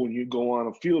school when you go on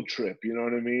a field trip, you know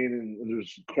what I mean? And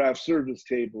there's craft service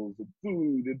tables and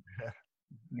food and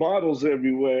models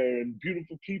everywhere and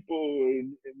beautiful people,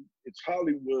 and it's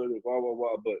Hollywood and blah, blah,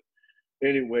 blah. But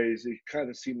anyways, it kind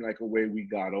of seemed like a way we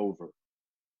got over.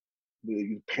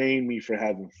 You paying me for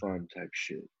having fun type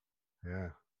shit. Yeah.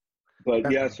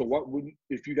 But yeah, so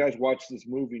if you guys watch this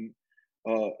movie,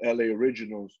 LA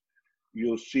Originals,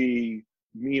 you'll see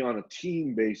me on a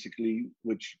team, basically,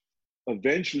 which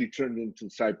eventually turned into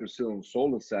Cypress Hill and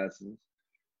Soul Assassins,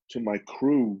 to my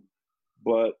crew.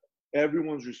 But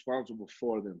everyone's responsible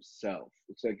for themselves.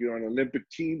 It's like you're on an Olympic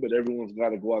team, but everyone's got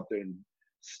to go out there and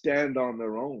stand on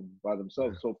their own by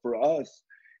themselves. So for us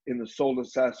in the Soul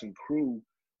Assassin crew,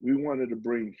 we wanted to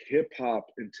bring hip hop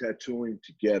and tattooing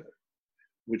together,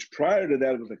 which prior to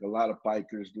that was like a lot of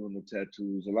bikers doing the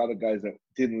tattoos. A lot of guys that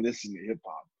didn't listen to hip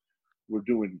hop were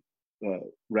doing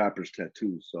rappers'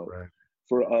 tattoos. So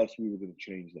for us, we were going to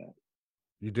change that.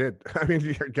 You did. I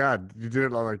mean, God, you did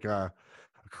it on like a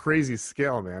crazy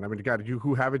scale, man. I mean, God,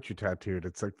 who haven't you tattooed?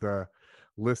 It's like the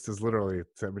list is literally,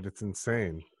 it's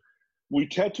insane. We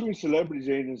tattooing celebrities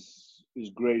ain't as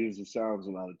great as it sounds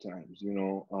a lot of times, you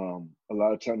know. A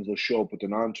lot of times they'll show up with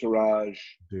an entourage.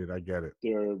 Dude, I get it.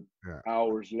 They're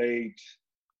hours late.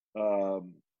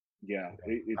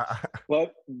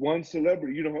 But one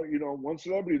celebrity, you know, one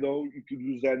celebrity though, you could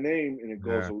use that name and it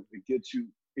goes, it gets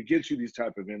you these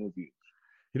type of interviews.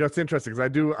 You know, it's interesting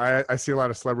because I see a lot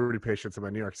of celebrity patients in my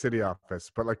New York City office,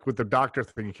 but like with the doctor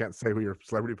thing, you can't say who your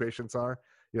celebrity patients are.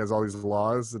 He has all these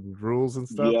laws and rules and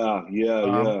stuff.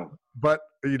 Yeah. But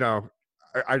you know,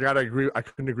 I gotta agree. I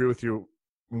couldn't agree with you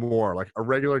more. Like a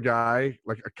regular guy,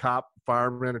 like a cop,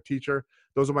 fireman, a teacher.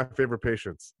 Those are my favorite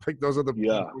patients. Like those are the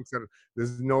folks that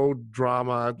there's no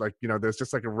drama. Like, you know, there's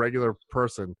just like a regular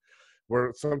person.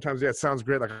 where sometimes, yeah, it sounds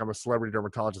great. Like I'm a celebrity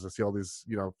dermatologist. I see all these,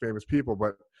 famous people,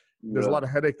 but there's a Yeah. lot of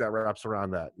headache that wraps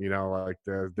around that, like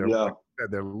they're Yeah. like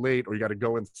they're late, or you got to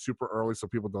go in super early so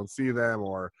people don't see them,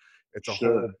 or it's a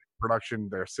whole Sure. production.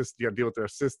 You got to deal with their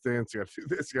assistants. You got to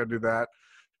do this. You got to do that.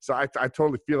 So I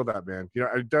totally feel that, man.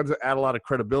 It does add a lot of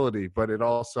credibility, but it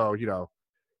also,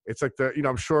 it's like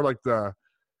I'm sure like the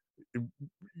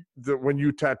when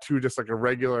you tattoo just like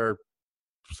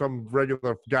some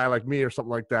regular guy like me or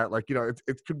something like that, like, it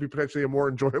could be potentially a more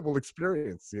enjoyable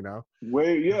experience.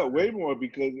 Way more,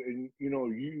 because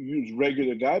you use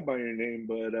regular guy by your name,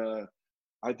 but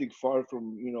I think far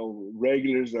from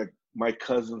regulars, like my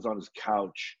cousin's on his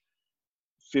couch,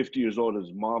 50 years old at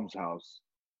his mom's house.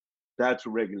 That's a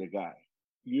regular guy.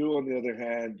 You, on the other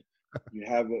hand, you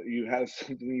have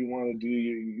something you want to do.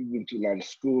 You went to a lot of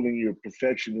schooling. You're a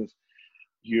perfectionist.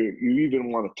 You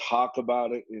even want to talk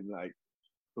about it, and like,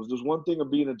 because there's one thing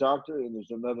of being a doctor, and there's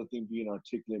another thing being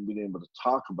articulate and being able to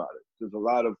talk about it. There's a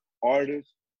lot of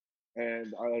artists,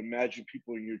 and I imagine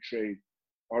people in your trade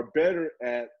are better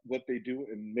at what they do,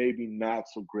 and maybe not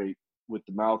so great with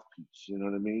the mouthpiece. You know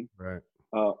what I mean? Right.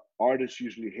 Artists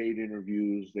usually hate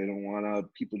interviews. They don't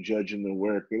want people judging their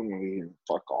work. They don't want to hear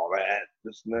fuck all that,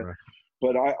 this and that. Right.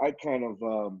 But I kind of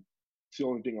it's the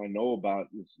only thing I know about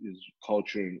is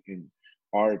culture and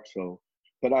art. So,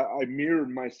 but I mirrored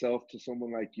myself to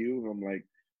someone like you, and I'm like,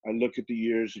 I look at the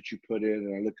years that you put in,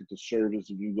 and I look at the service,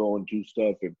 and you go and do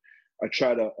stuff, and I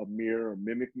try to mirror or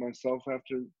mimic myself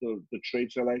after the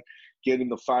traits I like. Getting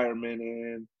the firemen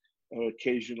in, an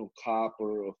occasional cop,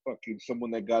 or a fucking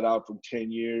someone that got out from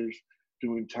 10 years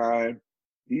doing time.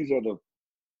 These are the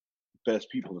best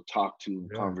people to talk to and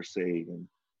Yeah. conversate. And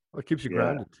Well, it keeps you yeah,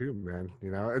 grounded too, man.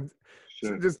 And so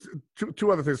sure. just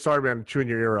two other things. Sorry, man, chewing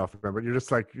your ear off, man. But your No,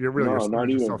 story not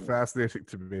is just so even. fascinating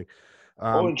to me.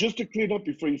 Oh, Um, and just to clean up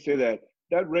before you say that,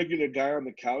 that regular guy on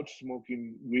the couch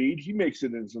smoking weed, he makes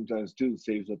it in sometimes too,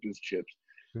 saves up his chips.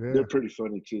 yeah, They're pretty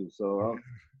funny too. So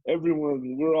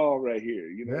everyone, we're all right here.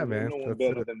 yeah, There's man. no one That's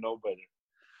better it. than nobody.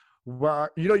 Well,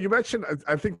 you mentioned,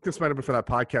 I think this might have been for that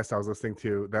podcast I was listening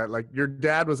to, that like your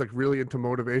dad was like really into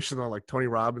motivational, like Tony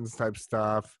Robbins type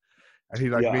stuff, and he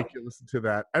like Yeah, make you listen to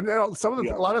that. And then a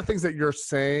yeah. lot of things that you're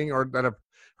saying, or that I've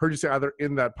heard you say either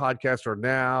in that podcast or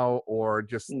now, or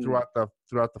just Mm, throughout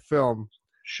the film,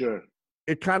 sure.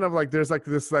 it kind of like there's like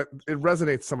this, that it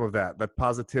resonates, some of that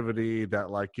positivity that,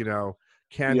 like, can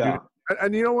do. Yeah.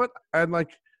 And you know what? And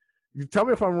like, you tell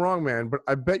me if I'm wrong, man, but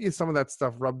I bet you some of that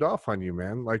stuff rubbed off on you,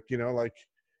 man. Like, like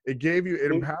it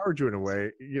It, empowered you in a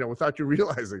way, without you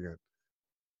realizing it.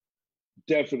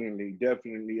 definitely,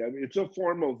 definitely. I mean, it's a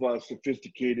form of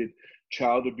sophisticated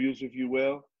child abuse, if you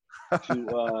will.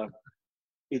 To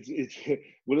it's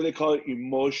what do they call it?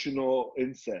 Emotional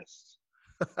incest,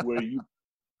 where you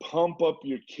pump up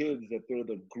your kids that they're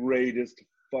the greatest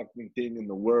fucking thing in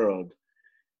the world,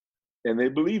 and they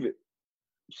believe it.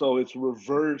 So it's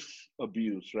reverse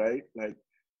abuse, right? Like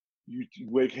you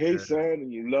wake, hey Yeah. son,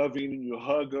 and you love him and you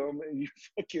hug them and you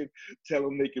fucking tell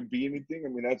them they can be anything. I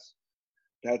mean,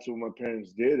 that's what my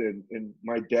parents did, and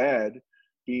my dad,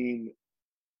 being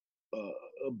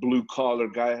a blue collar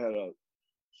guy, had a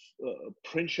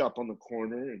print shop on the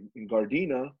corner in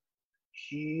Gardena.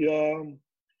 He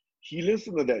he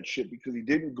listened to that shit because he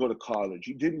didn't go to college.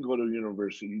 He didn't go to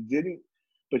university. He didn't,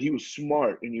 but he was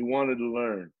smart and he wanted to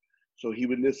learn. So he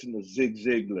would listen to Zig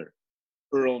Ziglar,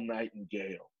 Earl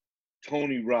Nightingale,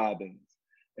 Tony Robbins,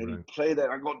 and Right. he'd play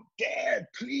that. I go, Dad,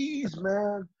 please,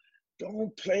 man,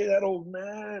 don't play that old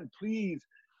man, please.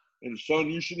 And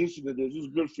son, you should listen to this. This is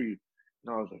good for you.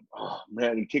 And I was like, oh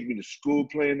man, he'd take me to school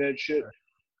playing that shit.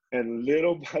 And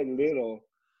little by little,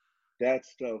 that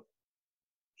stuff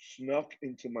snuck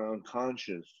into my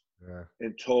unconscious Yeah.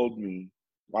 and told me,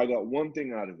 I got one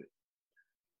thing out of it.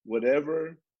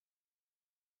 Whatever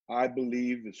I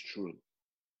believe is true.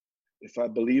 If I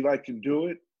believe I can do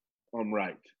it, I'm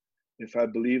right. If I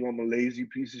believe I'm a lazy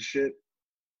piece of shit,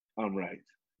 I'm right.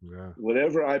 Yeah.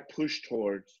 Whatever I push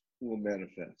towards will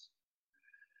manifest.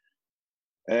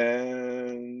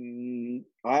 And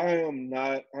I'm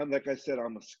like I said,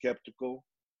 I'm a skeptical,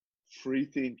 free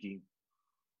thinking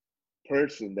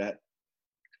person that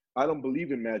I don't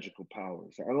believe in magical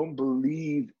powers. I don't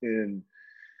believe in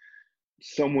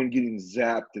someone getting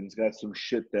zapped and's got some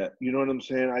shit that, you know what I'm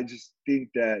saying? I just think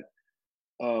that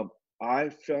um, I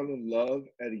fell in love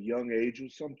at a young age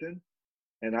with something,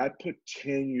 and I put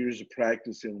 10 years of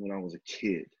practice in when I was a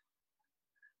kid.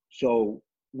 So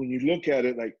when you look at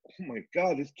it like, oh my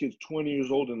God, this kid's 20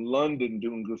 years old in London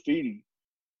doing graffiti.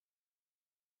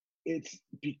 it's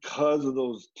because of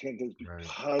those 10 things, Right.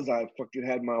 because I fucking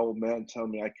had my old man tell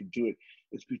me I could do it.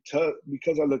 It's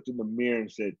because I looked in the mirror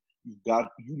and said,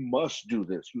 you must do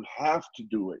this. You have to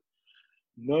do it.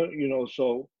 No,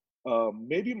 so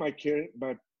maybe my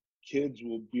kids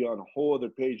will be on a whole other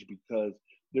page because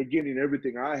they're getting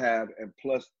everything I have, and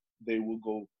plus they will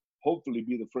go, hopefully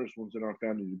be the first ones in our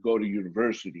family to go to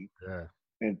university Yeah.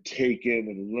 and take in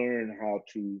and learn how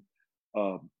to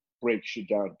break shit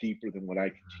down deeper than what I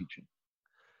can teach them.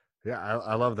 Yeah,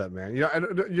 I love that, man.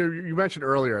 And you mentioned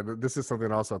earlier, this is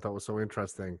something else I thought was so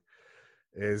interesting,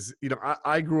 is,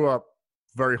 I grew up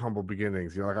very humble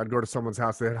beginnings. Like I'd go to someone's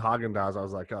house, they had Haagen-Dazs. I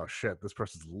was like, oh shit, this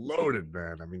person's loaded,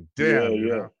 man. I mean, Yeah,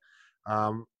 damn,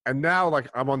 yeah. And now like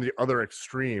I'm on the other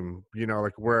extreme,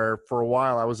 like where for a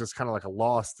while I was just kind of like a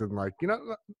lost and like,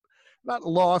 not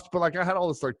lost, but like I had all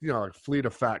this like, like fleet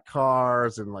of fat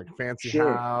cars and like fancy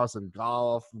Sure, house and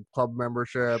golf and club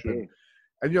membership. And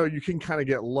sure, you can kind of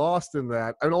get lost in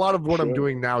that. And a lot of what I'm sure.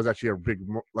 doing now is actually a big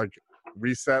like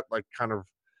reset, like kind of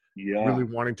Yeah, really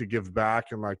wanting to give back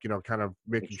and like, kind of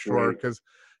making that's sure, great. because,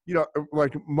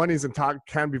 like money's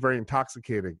can be very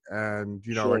intoxicating, and,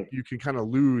 like Sure. you can kind of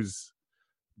lose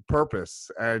purpose.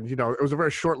 And, it was a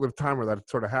very short-lived time where that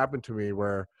sort of happened to me,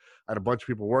 where I had a bunch of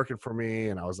people working for me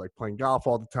and I was like playing golf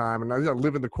all the time. And I was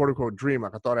living the quote unquote dream.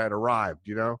 Like I thought I had arrived,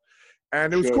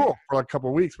 and it was Sure. cool for like a couple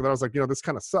of weeks, but then I was like, this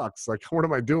kind of sucks. Like, what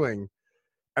am I doing?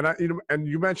 And and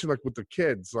you mentioned like with the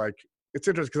kids, like it's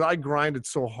interesting because I grinded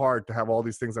so hard to have all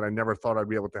these things that I never thought I'd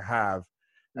be able to have.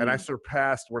 And I Mm,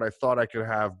 surpassed what I thought I could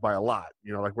have by a lot,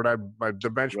 like the right.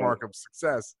 benchmark of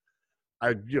success,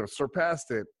 I,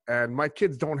 surpassed it. And my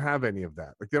kids don't have any of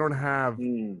that. Like they don't have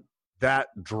Mm, that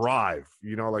drive,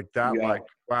 like that, yeah. like,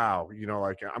 wow,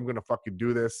 like I'm going to fucking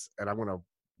do this and I'm going to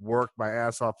work my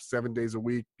ass off 7 days a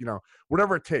week,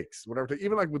 whatever it takes,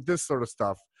 even like with this sort of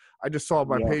stuff, I just saw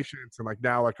my Yeah. patients and like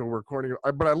now like we're recording,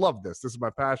 but I love this. This is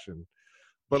my passion.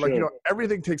 But like, Sure.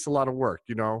 everything takes a lot of work,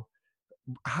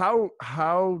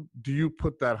 how do you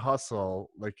put that hustle,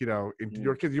 like, into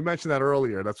your Mm, kids? You mentioned that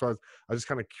earlier. That's why I was just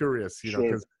kind of curious, sure.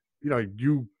 because,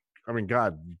 I mean,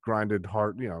 God, you grinded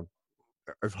hard,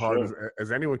 as hard Sure.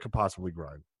 as anyone could possibly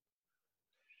grind.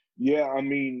 Yeah. I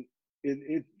mean,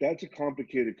 that's a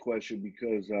complicated question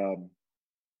because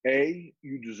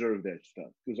you deserve that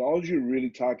stuff because all you're really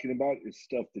talking about is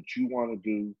stuff that you want to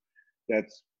do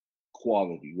that's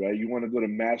quality, right? You want to go to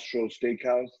Mastro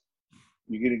Steakhouse,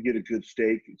 you're gonna get a good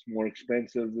steak. It's more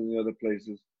expensive than the other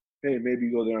places. Hey, maybe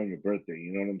you go there on your birthday.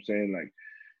 You know what I'm saying? Like,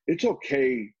 it's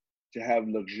okay to have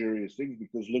luxurious things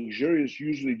because luxurious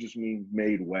usually just means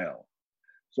made well.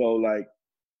 So, like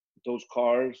those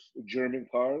cars, German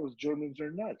cars, Germans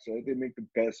are nuts, right? They make the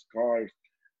best cars.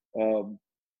 Um,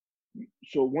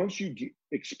 so once you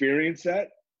experience that,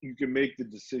 you can make the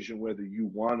decision whether you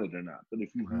want it or not. But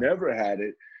if you've Right. never had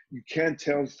it, you can't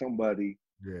tell somebody,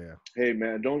 Yeah. "Hey,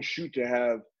 man, don't shoot to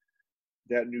have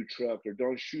that new truck or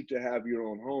don't shoot to have your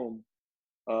own home,"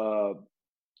 uh,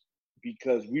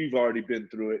 because we've already been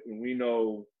through it and we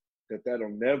know that that'll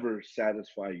never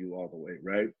satisfy you all the way,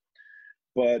 right?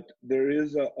 But there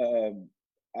is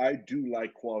I do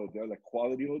like quality. I like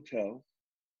quality hotels,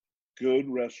 good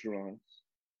restaurants,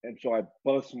 and so I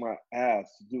bust my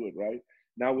ass to do it, right?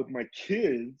 Now with my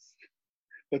kids,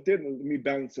 but then let me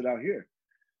balance it out here.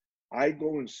 I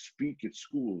go and speak at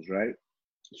schools, right?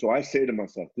 So I say to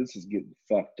myself, this is getting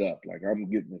fucked up. Like I'm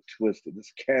getting it twisted.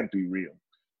 This can't be real.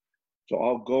 So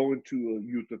I'll go into a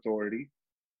youth authority.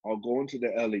 I'll go into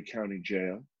the LA County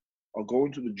Jail. I'll go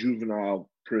into the juvenile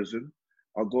prison.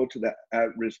 I'll go to the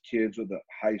at-risk kids or the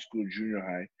high school, junior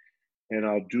high, and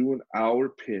I'll do an hour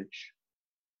pitch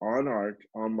on art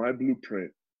on my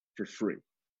blueprint for free.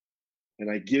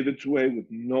 And I give it away with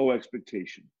no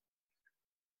expectation.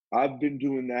 I've been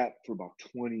doing that for about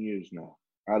 20 years now.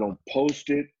 I don't post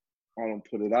it. I don't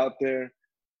put it out there.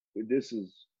 This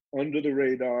is under the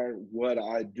radar, what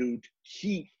I do to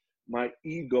keep my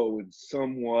ego in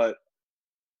somewhat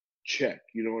check.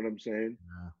 You know what I'm saying?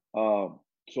 Yeah.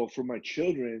 So for my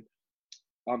children,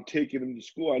 I'm taking them to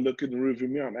school. I look in the rearview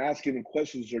mirror. I'm asking them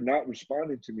questions. They're not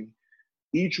responding to me.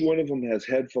 Each one of them has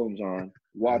headphones on, I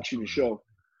watching saw the show,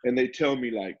 and they tell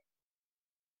me like,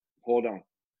 "Hold on,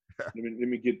 that. let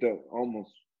me get the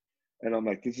almost." And I'm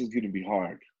like, "This is going to be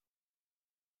hard."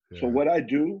 So Yeah. what I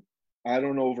do, I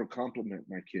don't over compliment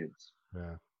my kids.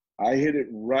 Yeah. I hit it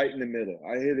right in the middle.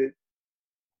 I hit it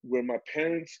where my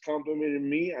parents complimented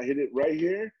me. I hit it right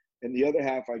here, and the other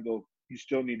half I go, "You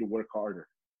still need to work harder.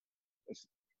 It's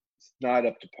not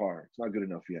up to par. It's not good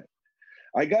enough yet."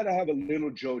 I got to have a little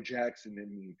Joe Jackson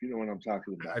in me, if you know what I'm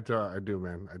talking about. I do,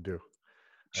 man. I do.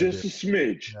 Just a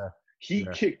smidge. Yeah. He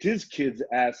kicked his kids'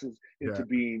 asses into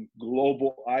being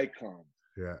global icons.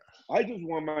 Yeah. I just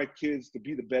want my kids to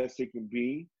be the best they can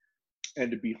be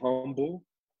and to be humble.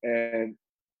 And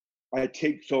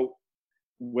so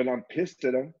when I'm pissed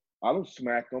at them, I don't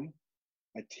smack them.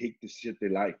 I take the shit they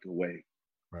like away.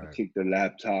 Right. I take their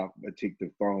laptop, I take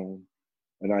their phone,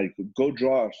 and I go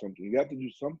draw or something. You have to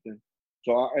do something.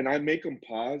 So I make them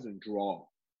pause and draw.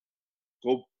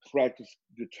 Go practice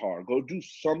guitar. Go do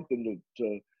something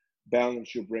to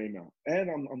balance your brain out. And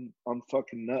I'm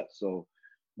fucking nuts. So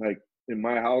like in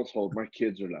my household, my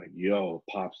kids are like, yo,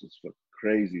 Pops is fucking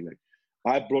crazy. Like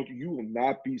you will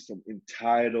not be some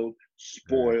entitled,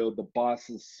 spoiled, the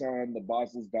boss's son, the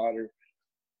boss's daughter.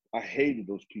 I hated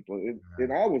those people.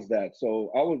 And I was that.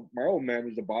 So my old man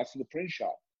was the boss of the print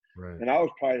shop. Right. And I was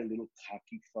probably a little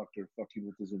cocky fucker fucking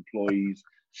with his employees,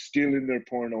 stealing their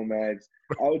porno mags.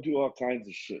 I would do all kinds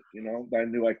of shit, that I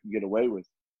knew I could get away with.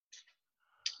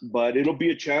 But it'll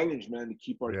be a challenge, man, to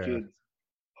keep our kids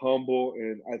humble.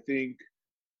 And I think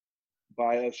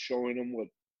by us showing them what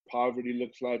poverty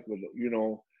looks like with,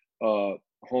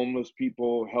 homeless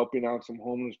people, helping out some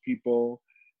homeless people,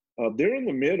 they're in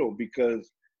the middle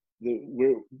because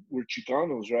we're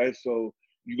Chicanos, right? So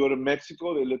you go to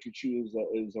Mexico, they look at you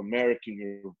as American.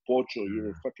 You're pocho.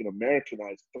 You're fucking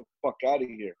Americanized. Get the fuck out of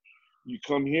here. You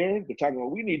come here, they're talking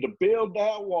about we need to build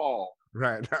that wall.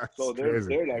 Right. So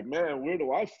they're like, man, where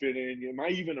do I fit in? Am I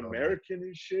even American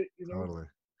and shit? Totally.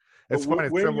 It's funny.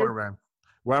 It's similar, man.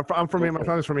 Well, I'm from my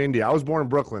family's from India. I was born in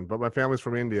Brooklyn, but my family's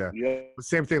from India. Yeah. The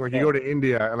same thing. Like you go to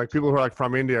India, and like people who are like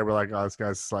from India were like, "Oh, this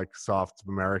guy's like soft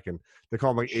American." They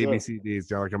call them like ABCDs.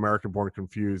 They're like American born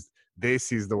confused. They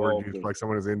sees the word used like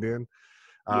someone is Indian.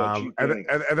 And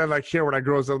then like here when I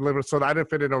grew up, so I didn't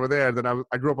fit in over there. Then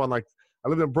I grew up on like I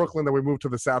lived in Brooklyn. Then we moved to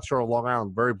the South Shore of Long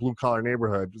Island, very blue collar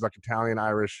neighborhood. It was like Italian,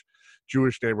 Irish,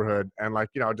 Jewish neighborhood, and like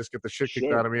I'd just get the shit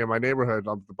kicked out of me in my neighborhood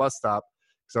on the bus stop.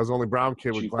 So I was the only brown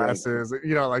kid with glasses.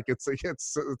 Like it's a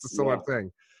similar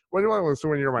thing. When you're a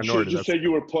minority, you should just say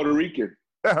you were Puerto Rican.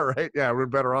 Yeah, right. Yeah, we're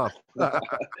better off.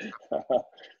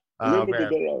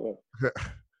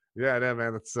 Yeah,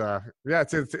 man.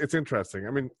 It's interesting.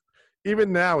 I mean,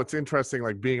 even now it's interesting.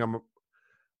 Like being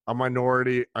a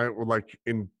minority, like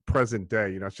in present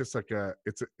day. It's just like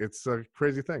it's a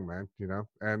crazy thing, man.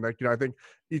 And like I think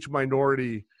each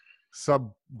minority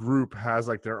subgroup has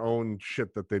like their own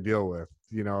shit that they deal with,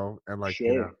 and like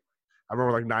I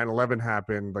remember like 9/11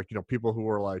 happened, like people who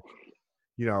were like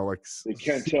like they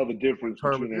can't tell the difference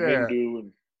between a Hindu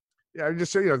and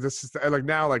just this is like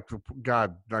now like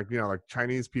God, like like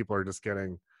Chinese people are just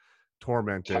getting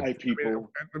tormented. Thai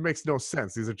people. It makes no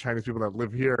sense. These are Chinese people that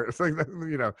live here. It's like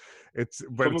it's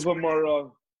but some of them are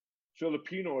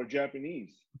Filipino or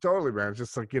Japanese. Totally, man. It's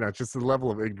just like it's just the level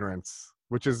of ignorance,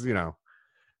 which is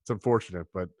it's unfortunate,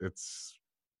 but that's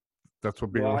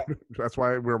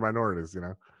why we're minorities,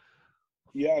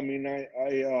 Yeah, I mean,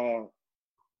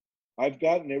 I've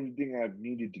gotten everything I've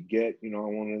needed to get. I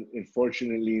want to.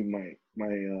 Unfortunately, my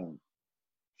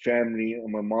family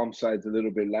on my mom's side's a little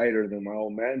bit lighter than my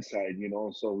old man's side.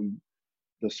 So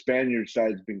the Spaniard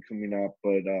side's been coming up,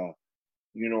 but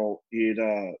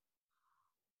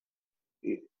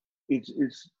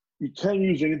it's you can't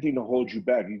use anything to hold you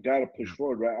back. You got to push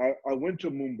forward, right? I went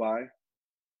to Mumbai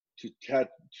to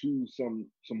tattoo some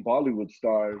Bollywood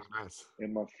stars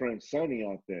and my friend Sonny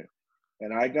out there.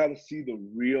 And I got to see the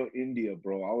real India,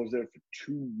 bro. I was there for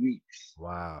 2 weeks.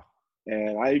 Wow.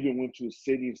 And I even went to a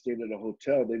city and stayed at a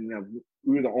hotel. We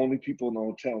were the only people in the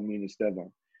hotel, me and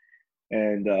Esteban.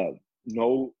 And there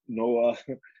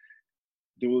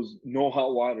was no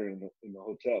hot water in the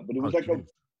hotel. But it was a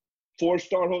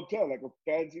 4-star hotel, like a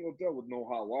fancy hotel with no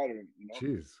hot water,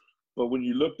 Jeez. But when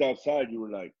you looked outside, you were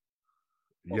like,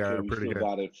 okay, we still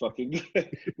got it. Fucking,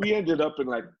 we ended up in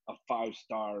like a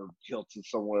 5-star Hilton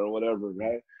somewhere or whatever,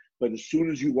 right? But as soon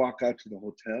as you walk out to the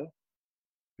hotel,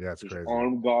 it's crazy.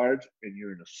 Armed guards, and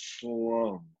you're in a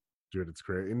slum. Dude, it's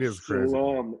crazy. India's crazy.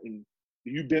 Slum. And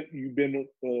you've been.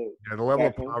 The level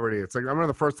of poverty. It's like I remember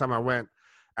the first time I went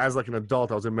as like an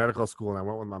adult. I was in medical school and I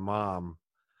went with my mom.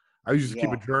 I used to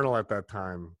keep a journal at that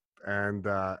time, and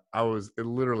I was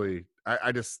literally.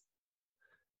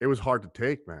 It was hard to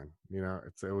take, man.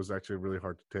 It was actually really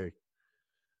hard to take.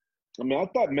 I mean, I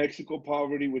thought Mexico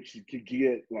poverty, which you could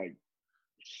get like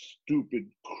stupid,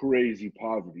 crazy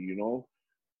poverty,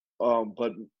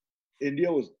 but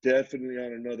India was definitely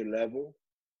on another level.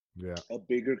 Yeah. A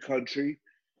bigger country.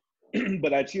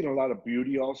 But I'd seen a lot of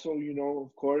beauty also,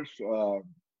 of course, from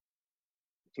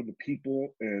the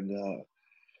people. And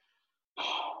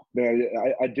man,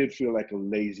 I did feel like a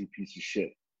lazy piece of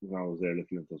shit when I was there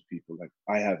looking at those people. Like,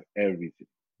 I have everything.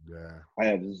 Yeah. I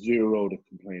have zero to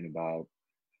complain about.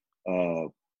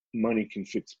 Money can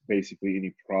fix basically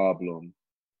any problem.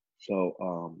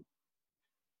 So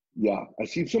yeah, I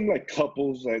seen some like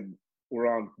couples like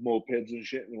were on mopeds and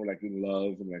shit, and were like in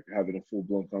love and like having a full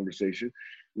blown conversation,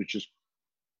 which is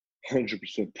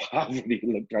 100% poverty. It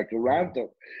looked like a random,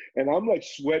 and I'm like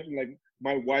sweating like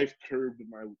my wife curved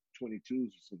my 22s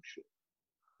or some shit.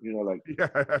 You know, like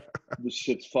Yeah. this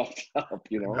shit's fucked up.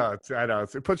 You know. No, I know.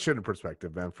 It puts shit in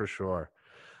perspective, man, for sure.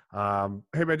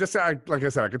 Hey, man, just like I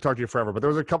said, I could talk to you forever, but there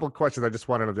was a couple of questions I just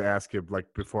wanted to ask you, like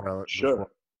before Sure.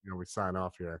 we sign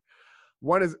off here.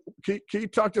 One is, can you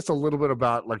talk just a little bit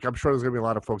about, like, I'm sure there's gonna be a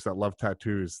lot of folks that love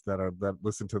tattoos that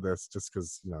listen to this just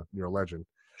because you're a legend,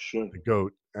 Sure. the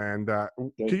GOAT. And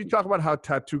can you talk about how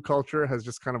tattoo culture has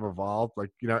just kind of evolved? Like,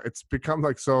 it's become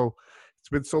like it's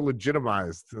been so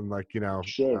legitimized and like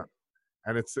Sure.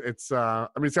 and it's I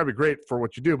mean, it's gotta be great for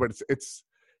what you do, but it's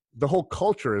the whole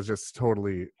culture is just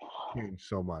totally changed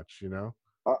so much.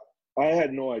 I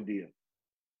had no idea.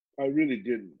 I really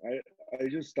didn't. I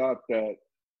just thought that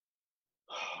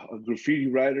a graffiti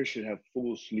writer should have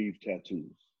full sleeve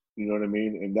tattoos. You know what I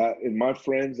mean? And my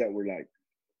friends that were like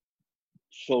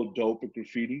so dope at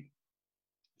graffiti,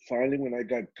 finally when I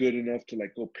got good enough to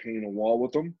like go paint a wall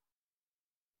with them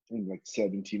in like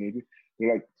 17, 18,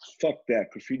 they're like, fuck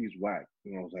that, graffiti's whack.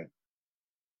 And I was like,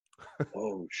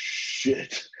 oh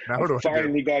shit. Now I what do I do?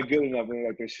 finally got good enough and they're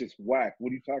like, that shit's whack.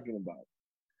 What are you talking about?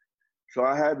 So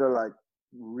I had to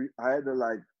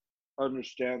like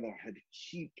understand that I had to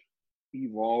keep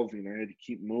evolving. I had to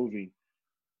keep moving.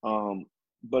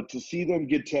 But to see them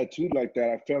get tattooed like that,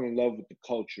 I fell in love with the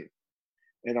culture.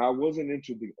 And I wasn't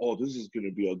into this is going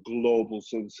to be a global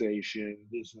sensation,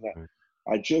 this and that.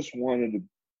 I just wanted to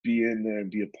be in there and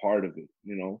be a part of it.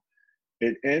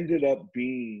 It ended up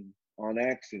being, on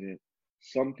accident,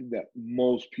 something that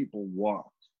most people want.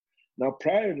 Now,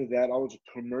 prior to that, I was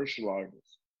a commercial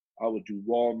artist. I would do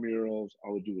wall murals. I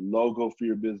would do a logo for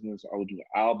your business. I would do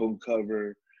an album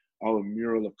cover. I would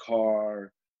mural a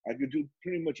car. I could do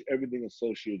pretty much everything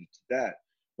associated to that.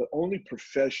 But only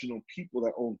professional people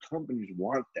that own companies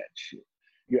want that shit.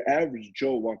 Your average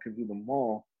Joe walking through the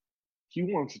mall, he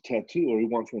wants a tattoo or he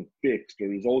wants one fixed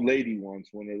or his old lady wants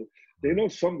one. Or they know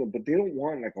something, but they don't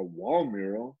want like a wall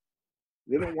mural.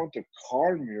 They don't want the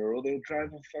car mural. They'll drive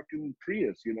a fucking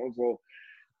Prius. So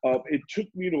it took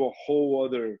me to a whole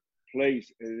other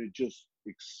place, and it just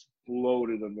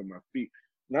exploded under my feet.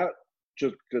 Not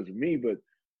just because of me, but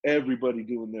everybody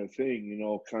doing their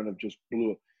thing, kind of just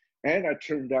blew up. And I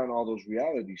turned down all those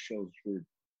reality shows for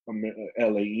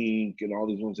LA Inc. and all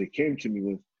these ones they came to me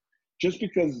with, just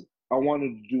because I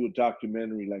wanted to do a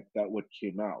documentary like that, what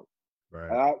came out. Right.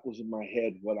 That was in my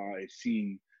head what I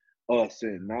see us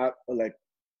in, not like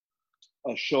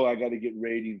a show I got to get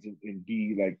ratings and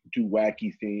be like do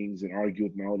wacky things and argue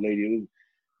with my old lady.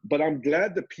 But I'm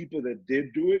glad the people that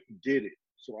did do it did it,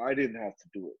 so I didn't have to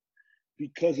do it,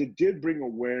 because it did bring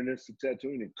awareness to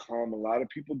tattooing and calm a lot of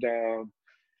people down,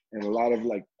 and a lot of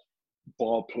like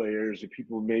ball players and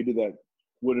people maybe that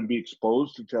wouldn't be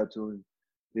exposed to tattooing.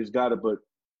 There's got it, but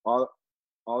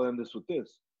I'll end this with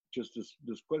this. Just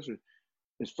this question.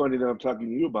 It's funny that I'm talking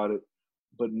to you about it,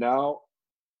 but now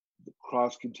the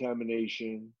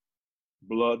cross-contamination,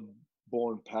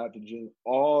 blood-borne pathogen,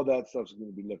 all that stuff is going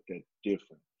to be looked at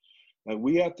different. Like,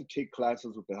 we have to take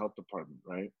classes with the health department,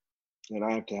 right? And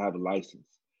I have to have a license.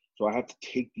 So I have to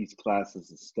take these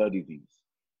classes and study these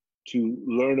to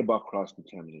learn about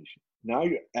cross-contamination. Now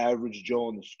your average Joe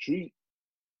on the street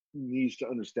needs to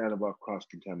understand about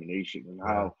cross-contamination and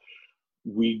how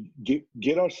we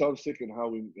get ourselves sick and how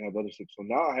we have others sick. So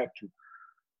now I have to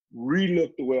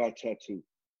relook the way I tattoo.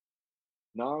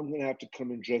 Now I'm going to have to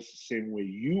come and dress the same way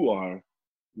you are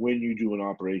when you do an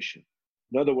operation.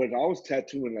 In other words, I was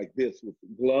tattooing like this with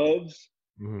gloves,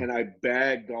 and I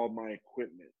bagged all my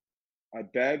equipment. I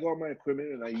bag all my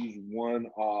equipment and I use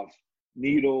one-off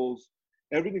needles.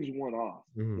 Everything's one-off.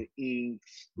 The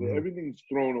inks, everything's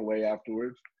thrown away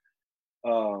afterwards.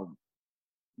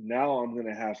 Now I'm going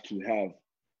to have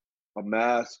a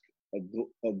mask,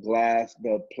 a glass,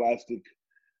 the plastic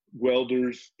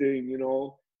welder's thing,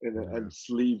 and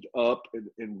sleeved up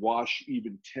and wash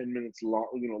even 10 minutes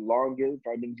longer,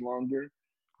 5 minutes longer,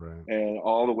 and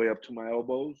all the way up to my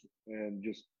elbows, and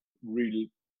just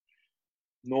really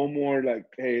no more like,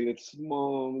 hey, let's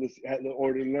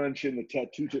order lunch in the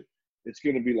tattoo. It's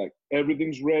going to be like,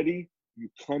 everything's ready. You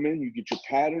come in, you get your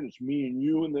pattern. It's me and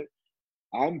you.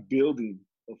 I'm building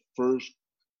the first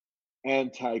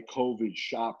anti-COVID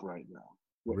shop right now.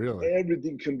 Where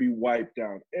everything can be wiped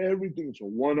down. Everything's a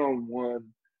one-on-one.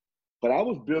 But I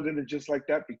was building it just like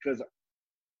that because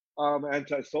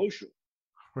antisocial.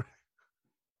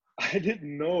 I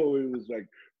didn't know it was like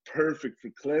perfect for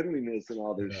cleanliness and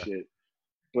all this shit.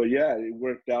 But yeah, it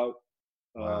worked out.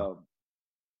 Wow.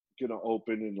 Gonna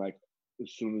open in like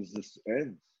as soon as this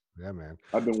ends. Yeah, man.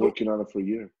 I've been working on it for a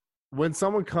year. When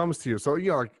someone comes to you, so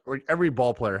you know, like every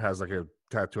ball player has like a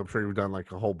tattoo. I'm sure you've done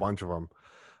like a whole bunch of them.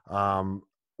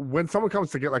 When someone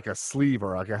comes to get like a sleeve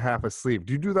or like a half a sleeve,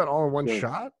 do you do that all in one Sure.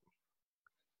 shot?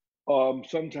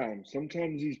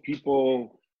 Sometimes these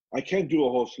people, I can't do a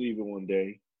whole sleeve in one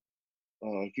day.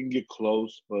 I can get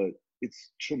close, but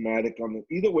it's traumatic on the,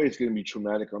 either way, it's going to be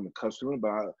traumatic on the customer,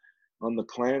 but on the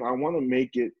client, I want to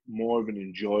make it more of an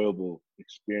enjoyable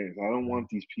experience. I don't want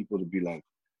these people to be like,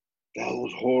 that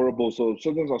was horrible. So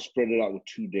sometimes I'll spread it out with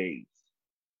 2 days.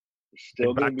 It's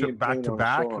still Like going to be in back pain to on the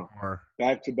back, forearm. or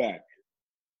Back to back.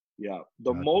 Yeah.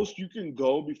 The most you can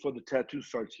go before the tattoo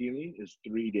starts healing is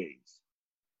 3 days.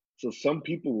 So some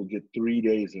people will get 3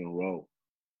 days in a row.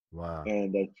 wow.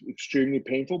 And that's extremely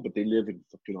painful, but they live in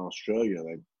fucking Australia.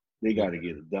 Like, they got to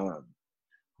get it done.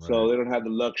 So they don't have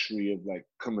the luxury of like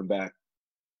coming back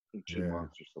in 2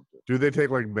 months or something. Do they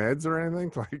take like meds or anything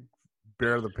to like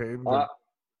bear the pain?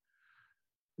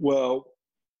 Well,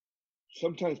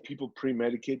 sometimes people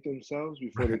pre-medicate themselves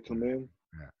before they come in.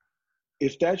 Yeah.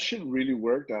 If that shit really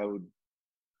worked, I would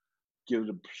give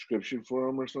a prescription for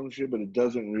them or some shit, but it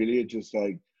doesn't really. It's just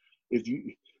like, if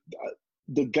you,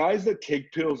 the guys that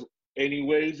take pills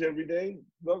anyways every day,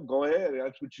 well, go ahead.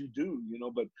 That's what you do, you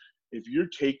know. But if you're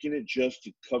taking it just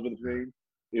to cover the pain,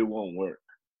 it won't work.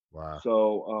 Wow.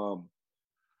 So,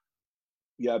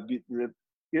 yeah,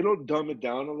 it'll dumb it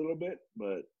down a little bit,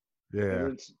 but yeah,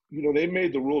 it's, you know, they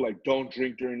made the rule like don't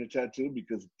drink during the tattoo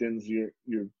because it thins your.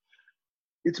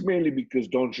 It's mainly because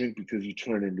don't drink because you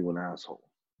turn into an asshole.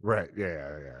 Right.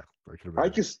 Yeah. I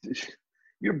just,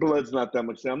 your blood's not that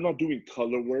much. I'm not doing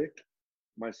color work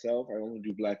myself. I only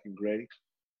do black and gray.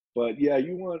 But yeah,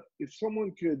 you want, if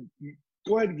someone could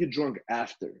go ahead and get drunk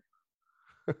after.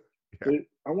 But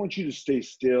I want you to stay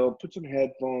still, put some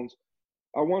headphones.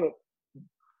 I want to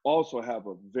also have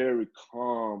a very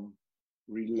calm,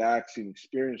 relaxing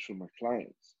experience for my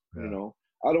clients. You know,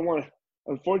 I don't want to,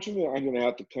 unfortunately, I'm going to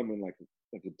have to come in like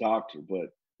a doctor, but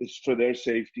it's for their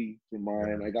safety, for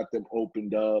mine. I got them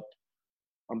opened up.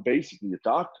 I'm basically a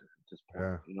doctor at this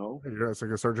point, you know? It's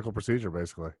like a surgical procedure,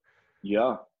 basically.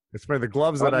 Yeah. It's funny. The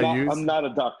gloves that I use. I'm not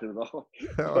a doctor at all.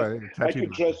 I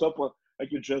could dress up on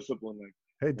like.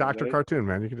 Hey, Dr. Cartoon,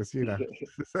 man. You can just, you know.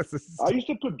 I used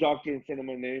to put doctor in front of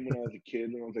my name when I was a kid.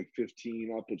 When I was like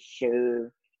 15, I'll put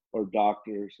sir or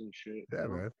doctor or some shit. Yeah,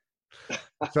 man.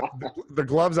 So the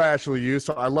gloves I actually use,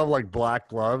 so I love like black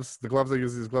gloves. The gloves I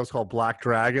use, these gloves called Black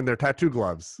Dragon. They're tattoo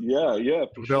gloves. Yeah,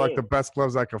 they're like the best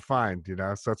gloves I could find, you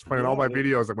know. So it's funny. In all my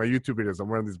videos, like my YouTube videos, I'm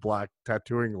wearing these black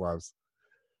tattooing gloves.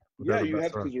 Yeah, you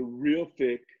have to, because they're real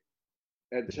thick.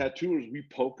 And tattooers, we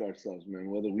poke ourselves, man,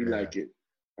 whether we like it.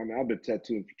 I mean, I've been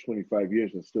tattooing for 25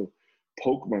 years and still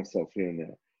poke myself here and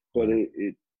there. But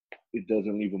it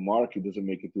doesn't leave a mark. It doesn't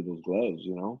make it through those gloves,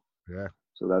 you know? Yeah.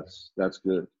 So that's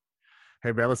good.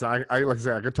 Hey, man, listen, I like I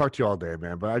said, I could talk to you all day,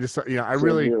 man. But I just, you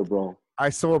know, bro. I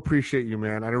so appreciate you,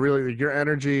 man. And I really, your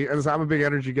energy, and listen, I'm a big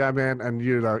energy guy, man. And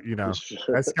you know,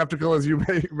 as skeptical as you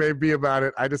may be about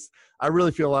it, I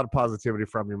really feel a lot of positivity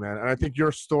from you, man. And I think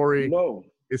your story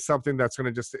is something that's going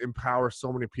to just empower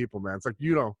so many people, man. It's like,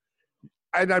 you know,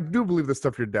 and I do believe the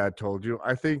stuff your dad told you.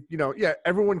 I think, you know, yeah,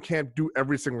 everyone can't do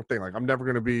every single thing. Like, I'm never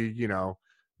going to be, you know,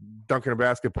 dunking a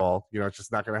basketball. You know, it's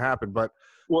just not going to happen. But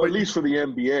at least for the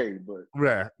NBA.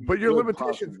 But your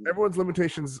limitations, everyone's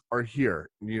limitations are here.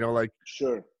 You know, like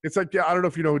it's like, yeah, I don't know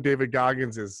if you know who David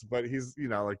Goggins is, but he's, you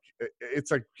know, like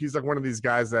it's like he's like one of these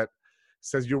guys that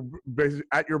says you're basically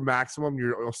at your maximum,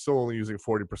 you're still only using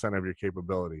 40% of your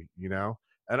capability. You know.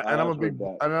 And I'm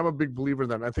a big believer in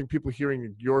that. And I think people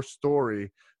hearing your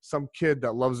story, some kid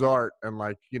that loves art and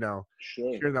like, you know,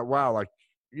 hearing that, wow, like,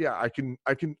 yeah, I think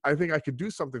I could do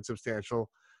something substantial.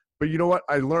 But you know what?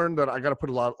 I learned that I got to put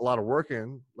a lot of work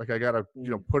in. Like I got to,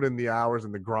 you know, put in the hours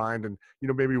and the grind and, you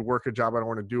know, maybe work a job I don't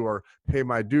want to do or pay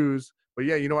my dues. But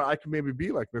yeah, you know what? I could maybe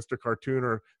be like Mr. Cartoon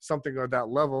or something at that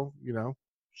level, you know?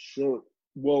 Sure.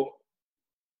 Well,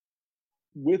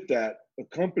 with that,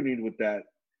 accompanied with that,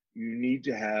 you need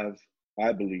to have,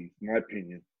 I believe, my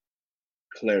opinion,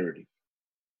 clarity.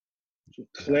 So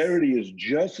clarity is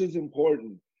just as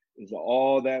important as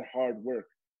all that hard work,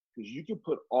 because you can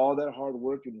put all that hard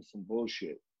work into some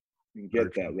bullshit and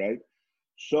get that, right?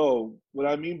 So what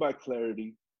I mean by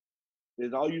clarity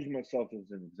is, I'll use myself as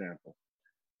an example.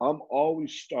 I'm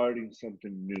always starting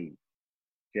something new,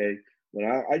 okay? When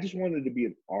I just wanted to be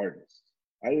an artist.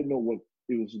 I didn't know what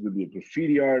it was going to be a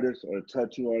graffiti artist or a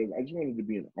tattoo artist. I just wanted to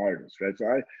be an artist, right?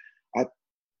 So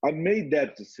I made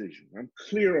that decision. I'm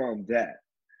clear on that.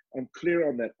 I'm clear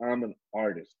on that I'm an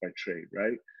artist by trade,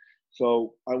 right?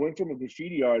 So I went from a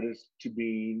graffiti artist to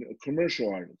being a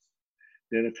commercial artist,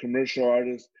 then a commercial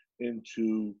artist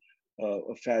into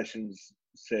a fashion,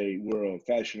 say we're a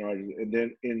fashion artist, and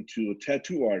then into a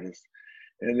tattoo artist.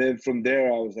 And then from there,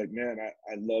 I was like, man,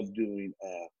 I love doing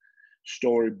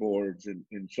storyboards.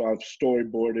 And so I've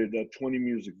storyboarded 20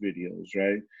 music videos,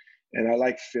 right? And I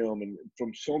like film. And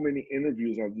from so many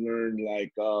interviews, I've learned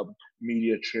like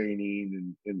media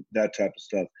training and that type of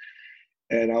stuff.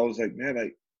 And I was like,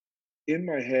 man, in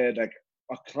my head, like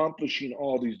accomplishing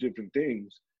all these different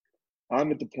things,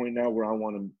 I'm at the point now where I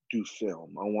want to do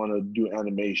film. I want to do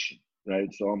animation, right?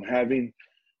 So I'm having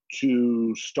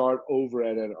to start over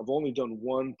at it. I've only done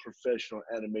one professional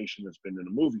animation that's been in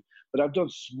a movie, but I've done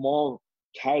small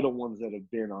title ones that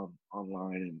have been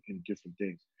online and different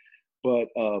things. But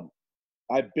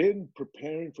I've been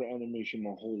preparing for animation my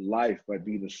whole life by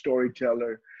being a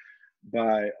storyteller,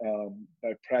 by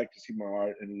practicing my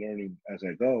art and learning as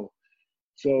I go.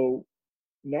 So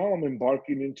now I'm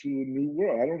embarking into a new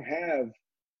world. I don't have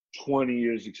 20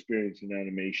 years experience in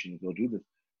animation to go do this,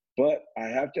 but I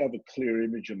have to have a clear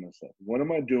image of myself. What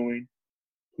am I doing?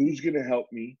 Who's going to help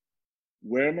me?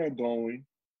 Where am I going?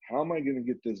 How am I going to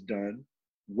get this done?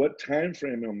 What time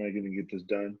frame am I going to get this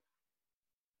done?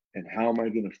 And how am I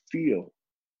going to feel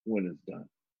when it's done?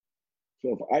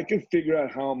 So if I can figure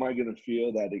out how am I going to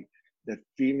feel, that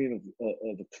feeling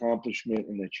of accomplishment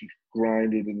and that you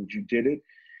grinded and that you did it,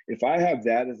 if I have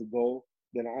that as a goal,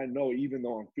 then I know even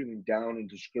though I'm feeling down and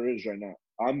discouraged right now,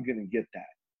 I'm going to get that.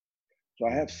 So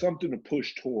I have something to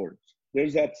push towards.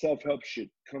 There's that self-help shit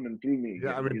coming through me again,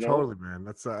 Yeah, I mean, you know? totally, man.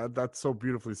 That's so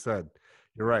beautifully said.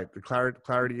 You're right. The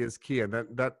clarity is key, and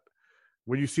that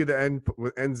when you see the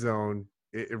end zone,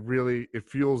 it really it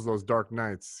fuels those dark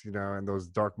nights, you know, and those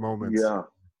dark moments. Yeah.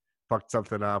 Fucked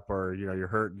something up, or you know, you're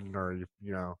hurting, or you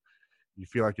know, you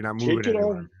feel like you're not moving Take it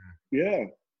anywhere. all. Yeah.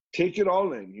 Take it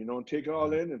all in, you know, take it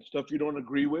all in, and stuff you don't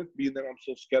agree with, being that I'm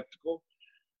so skeptical.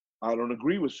 I don't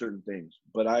agree with certain things,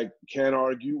 but I can't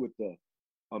argue with the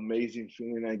amazing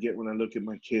feeling I get when I look at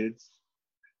my kids.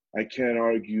 I can't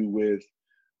argue with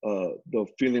the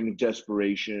feeling of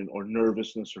desperation or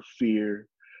nervousness or fear,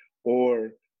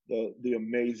 or the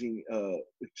amazing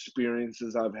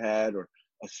experiences I've had, or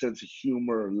a sense of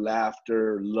humor,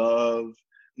 laughter, love.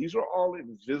 These are all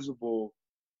invisible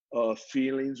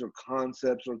feelings or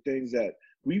concepts or things that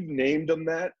we've named them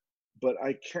that, but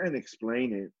I can't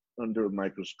explain it under a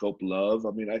microscope. Love.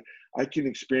 I mean, I can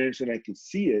experience and I can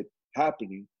see it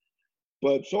happening.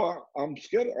 But so I'm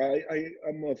scared.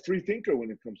 I'm a free thinker when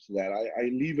it comes to that. I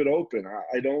leave it open.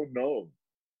 I don't know.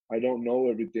 I don't know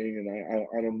everything, and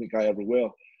I don't think I ever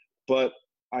will. But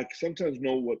I sometimes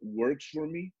know what works for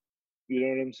me. You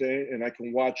know what I'm saying? And I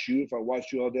can watch you. If I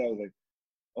watch you all day, I was like,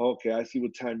 okay, I see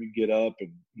what time you get up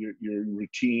and your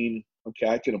routine. Okay,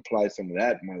 I can apply some of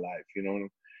that in my life. You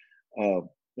know,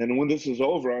 and when this is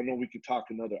over, I know we could talk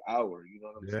another hour. You know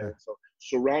what I'm saying? So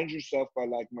surround yourself by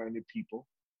like-minded people.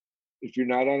 If you're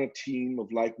not on a team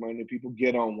of like-minded people,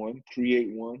 get on one, create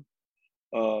one.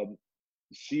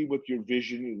 See what your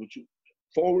vision is. What you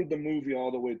forward the movie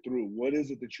all the way through. What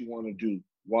is it that you want to do?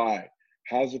 Why?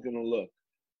 How's it going to look?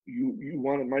 You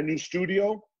wanted my new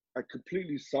studio? I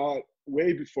completely saw it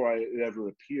way before it ever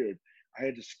appeared. I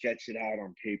had to sketch it out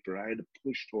on paper. I had to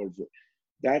push towards it.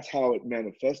 That's how it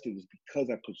manifested, is because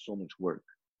I put so much work.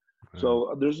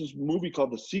 So there's this movie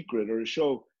called The Secret, or a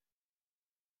show.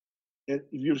 And have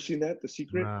you ever seen that, The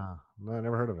Secret? No, I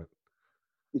never heard of it.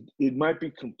 It might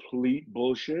be complete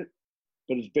bullshit,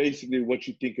 but it's basically what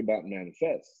you think about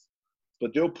manifests.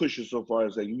 But they'll push it so far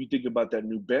as like, you think about that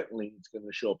new Bentley, it's going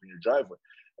to show up in your driveway.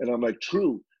 And I'm like,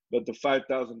 true, but the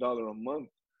 $5,000 a month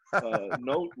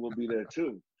note will be there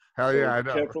too. Hell so yeah, I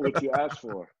know. Careful what you ask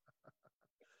for.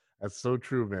 That's so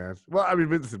true, man. Well, I mean,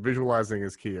 visualizing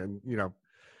is key, and you know,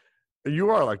 you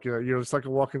are like you're just like a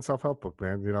walking self-help book,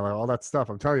 man. You know, like all that stuff.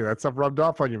 I'm telling you, that stuff rubbed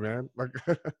off on you, man. Like,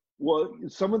 Well,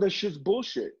 some of that shit's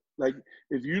bullshit. Like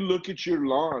if you look at your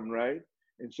lawn, right,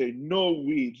 and say no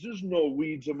weeds, there's no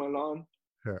weeds on my lawn.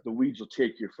 Yeah. The weeds will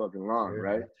take your fucking lawn, Yeah,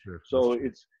 right? that's true. So That's true.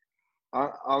 it's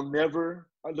I'll never.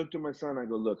 I looked at my son. I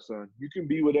go, look, son, you can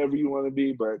be whatever you want to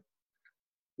be, but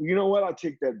you know what? I'll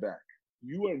take that back.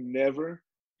 You are never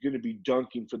going to be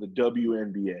dunking for the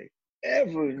WNBA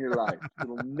ever in your life.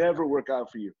 It'll never work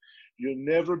out for you. You'll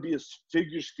never be a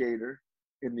figure skater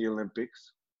in the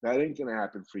Olympics. That ain't going to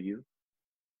happen for you.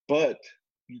 But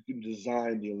you can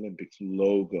design the Olympics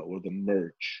logo or the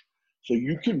merch. So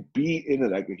you can be in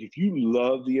it. Like if you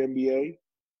love the NBA,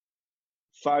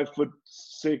 5'6",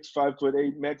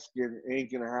 5'8" Mexican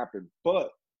ain't gonna happen.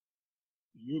 But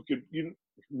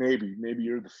maybe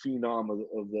you're the phenom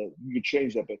of the. You could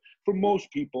change that, but for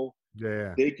most people,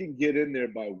 they can get in there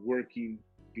by working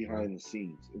behind the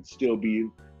scenes and still be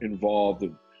involved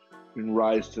and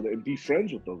rise to and be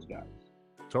friends with those guys.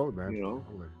 Totally, man. You know,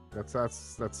 totally.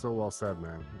 That's so well said,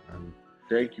 man. And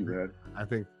thank you, man. I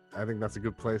think that's a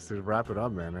good place to wrap it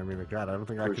up, man. I mean, God, I don't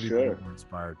think I could even be more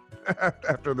inspired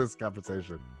after this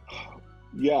conversation.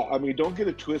 Yeah, I mean, don't get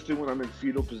it twisted when I'm in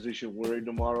fetal position worried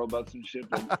tomorrow about some shit.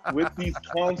 But with these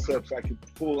concepts, I can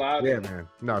pull out of it. Man.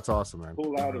 No, it's awesome, man.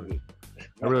 Pull out of it.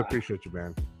 I really appreciate you,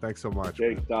 man. Thanks so much.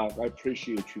 Thanks, Doc. I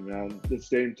appreciate you, man. Let's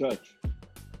stay in touch.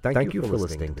 Thank you for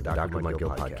listening to the Dr. Mike Gill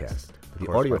Podcast.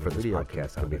 The audio for this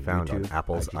podcast can be found on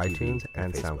Apple's iTunes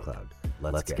and SoundCloud.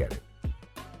 Let's get it.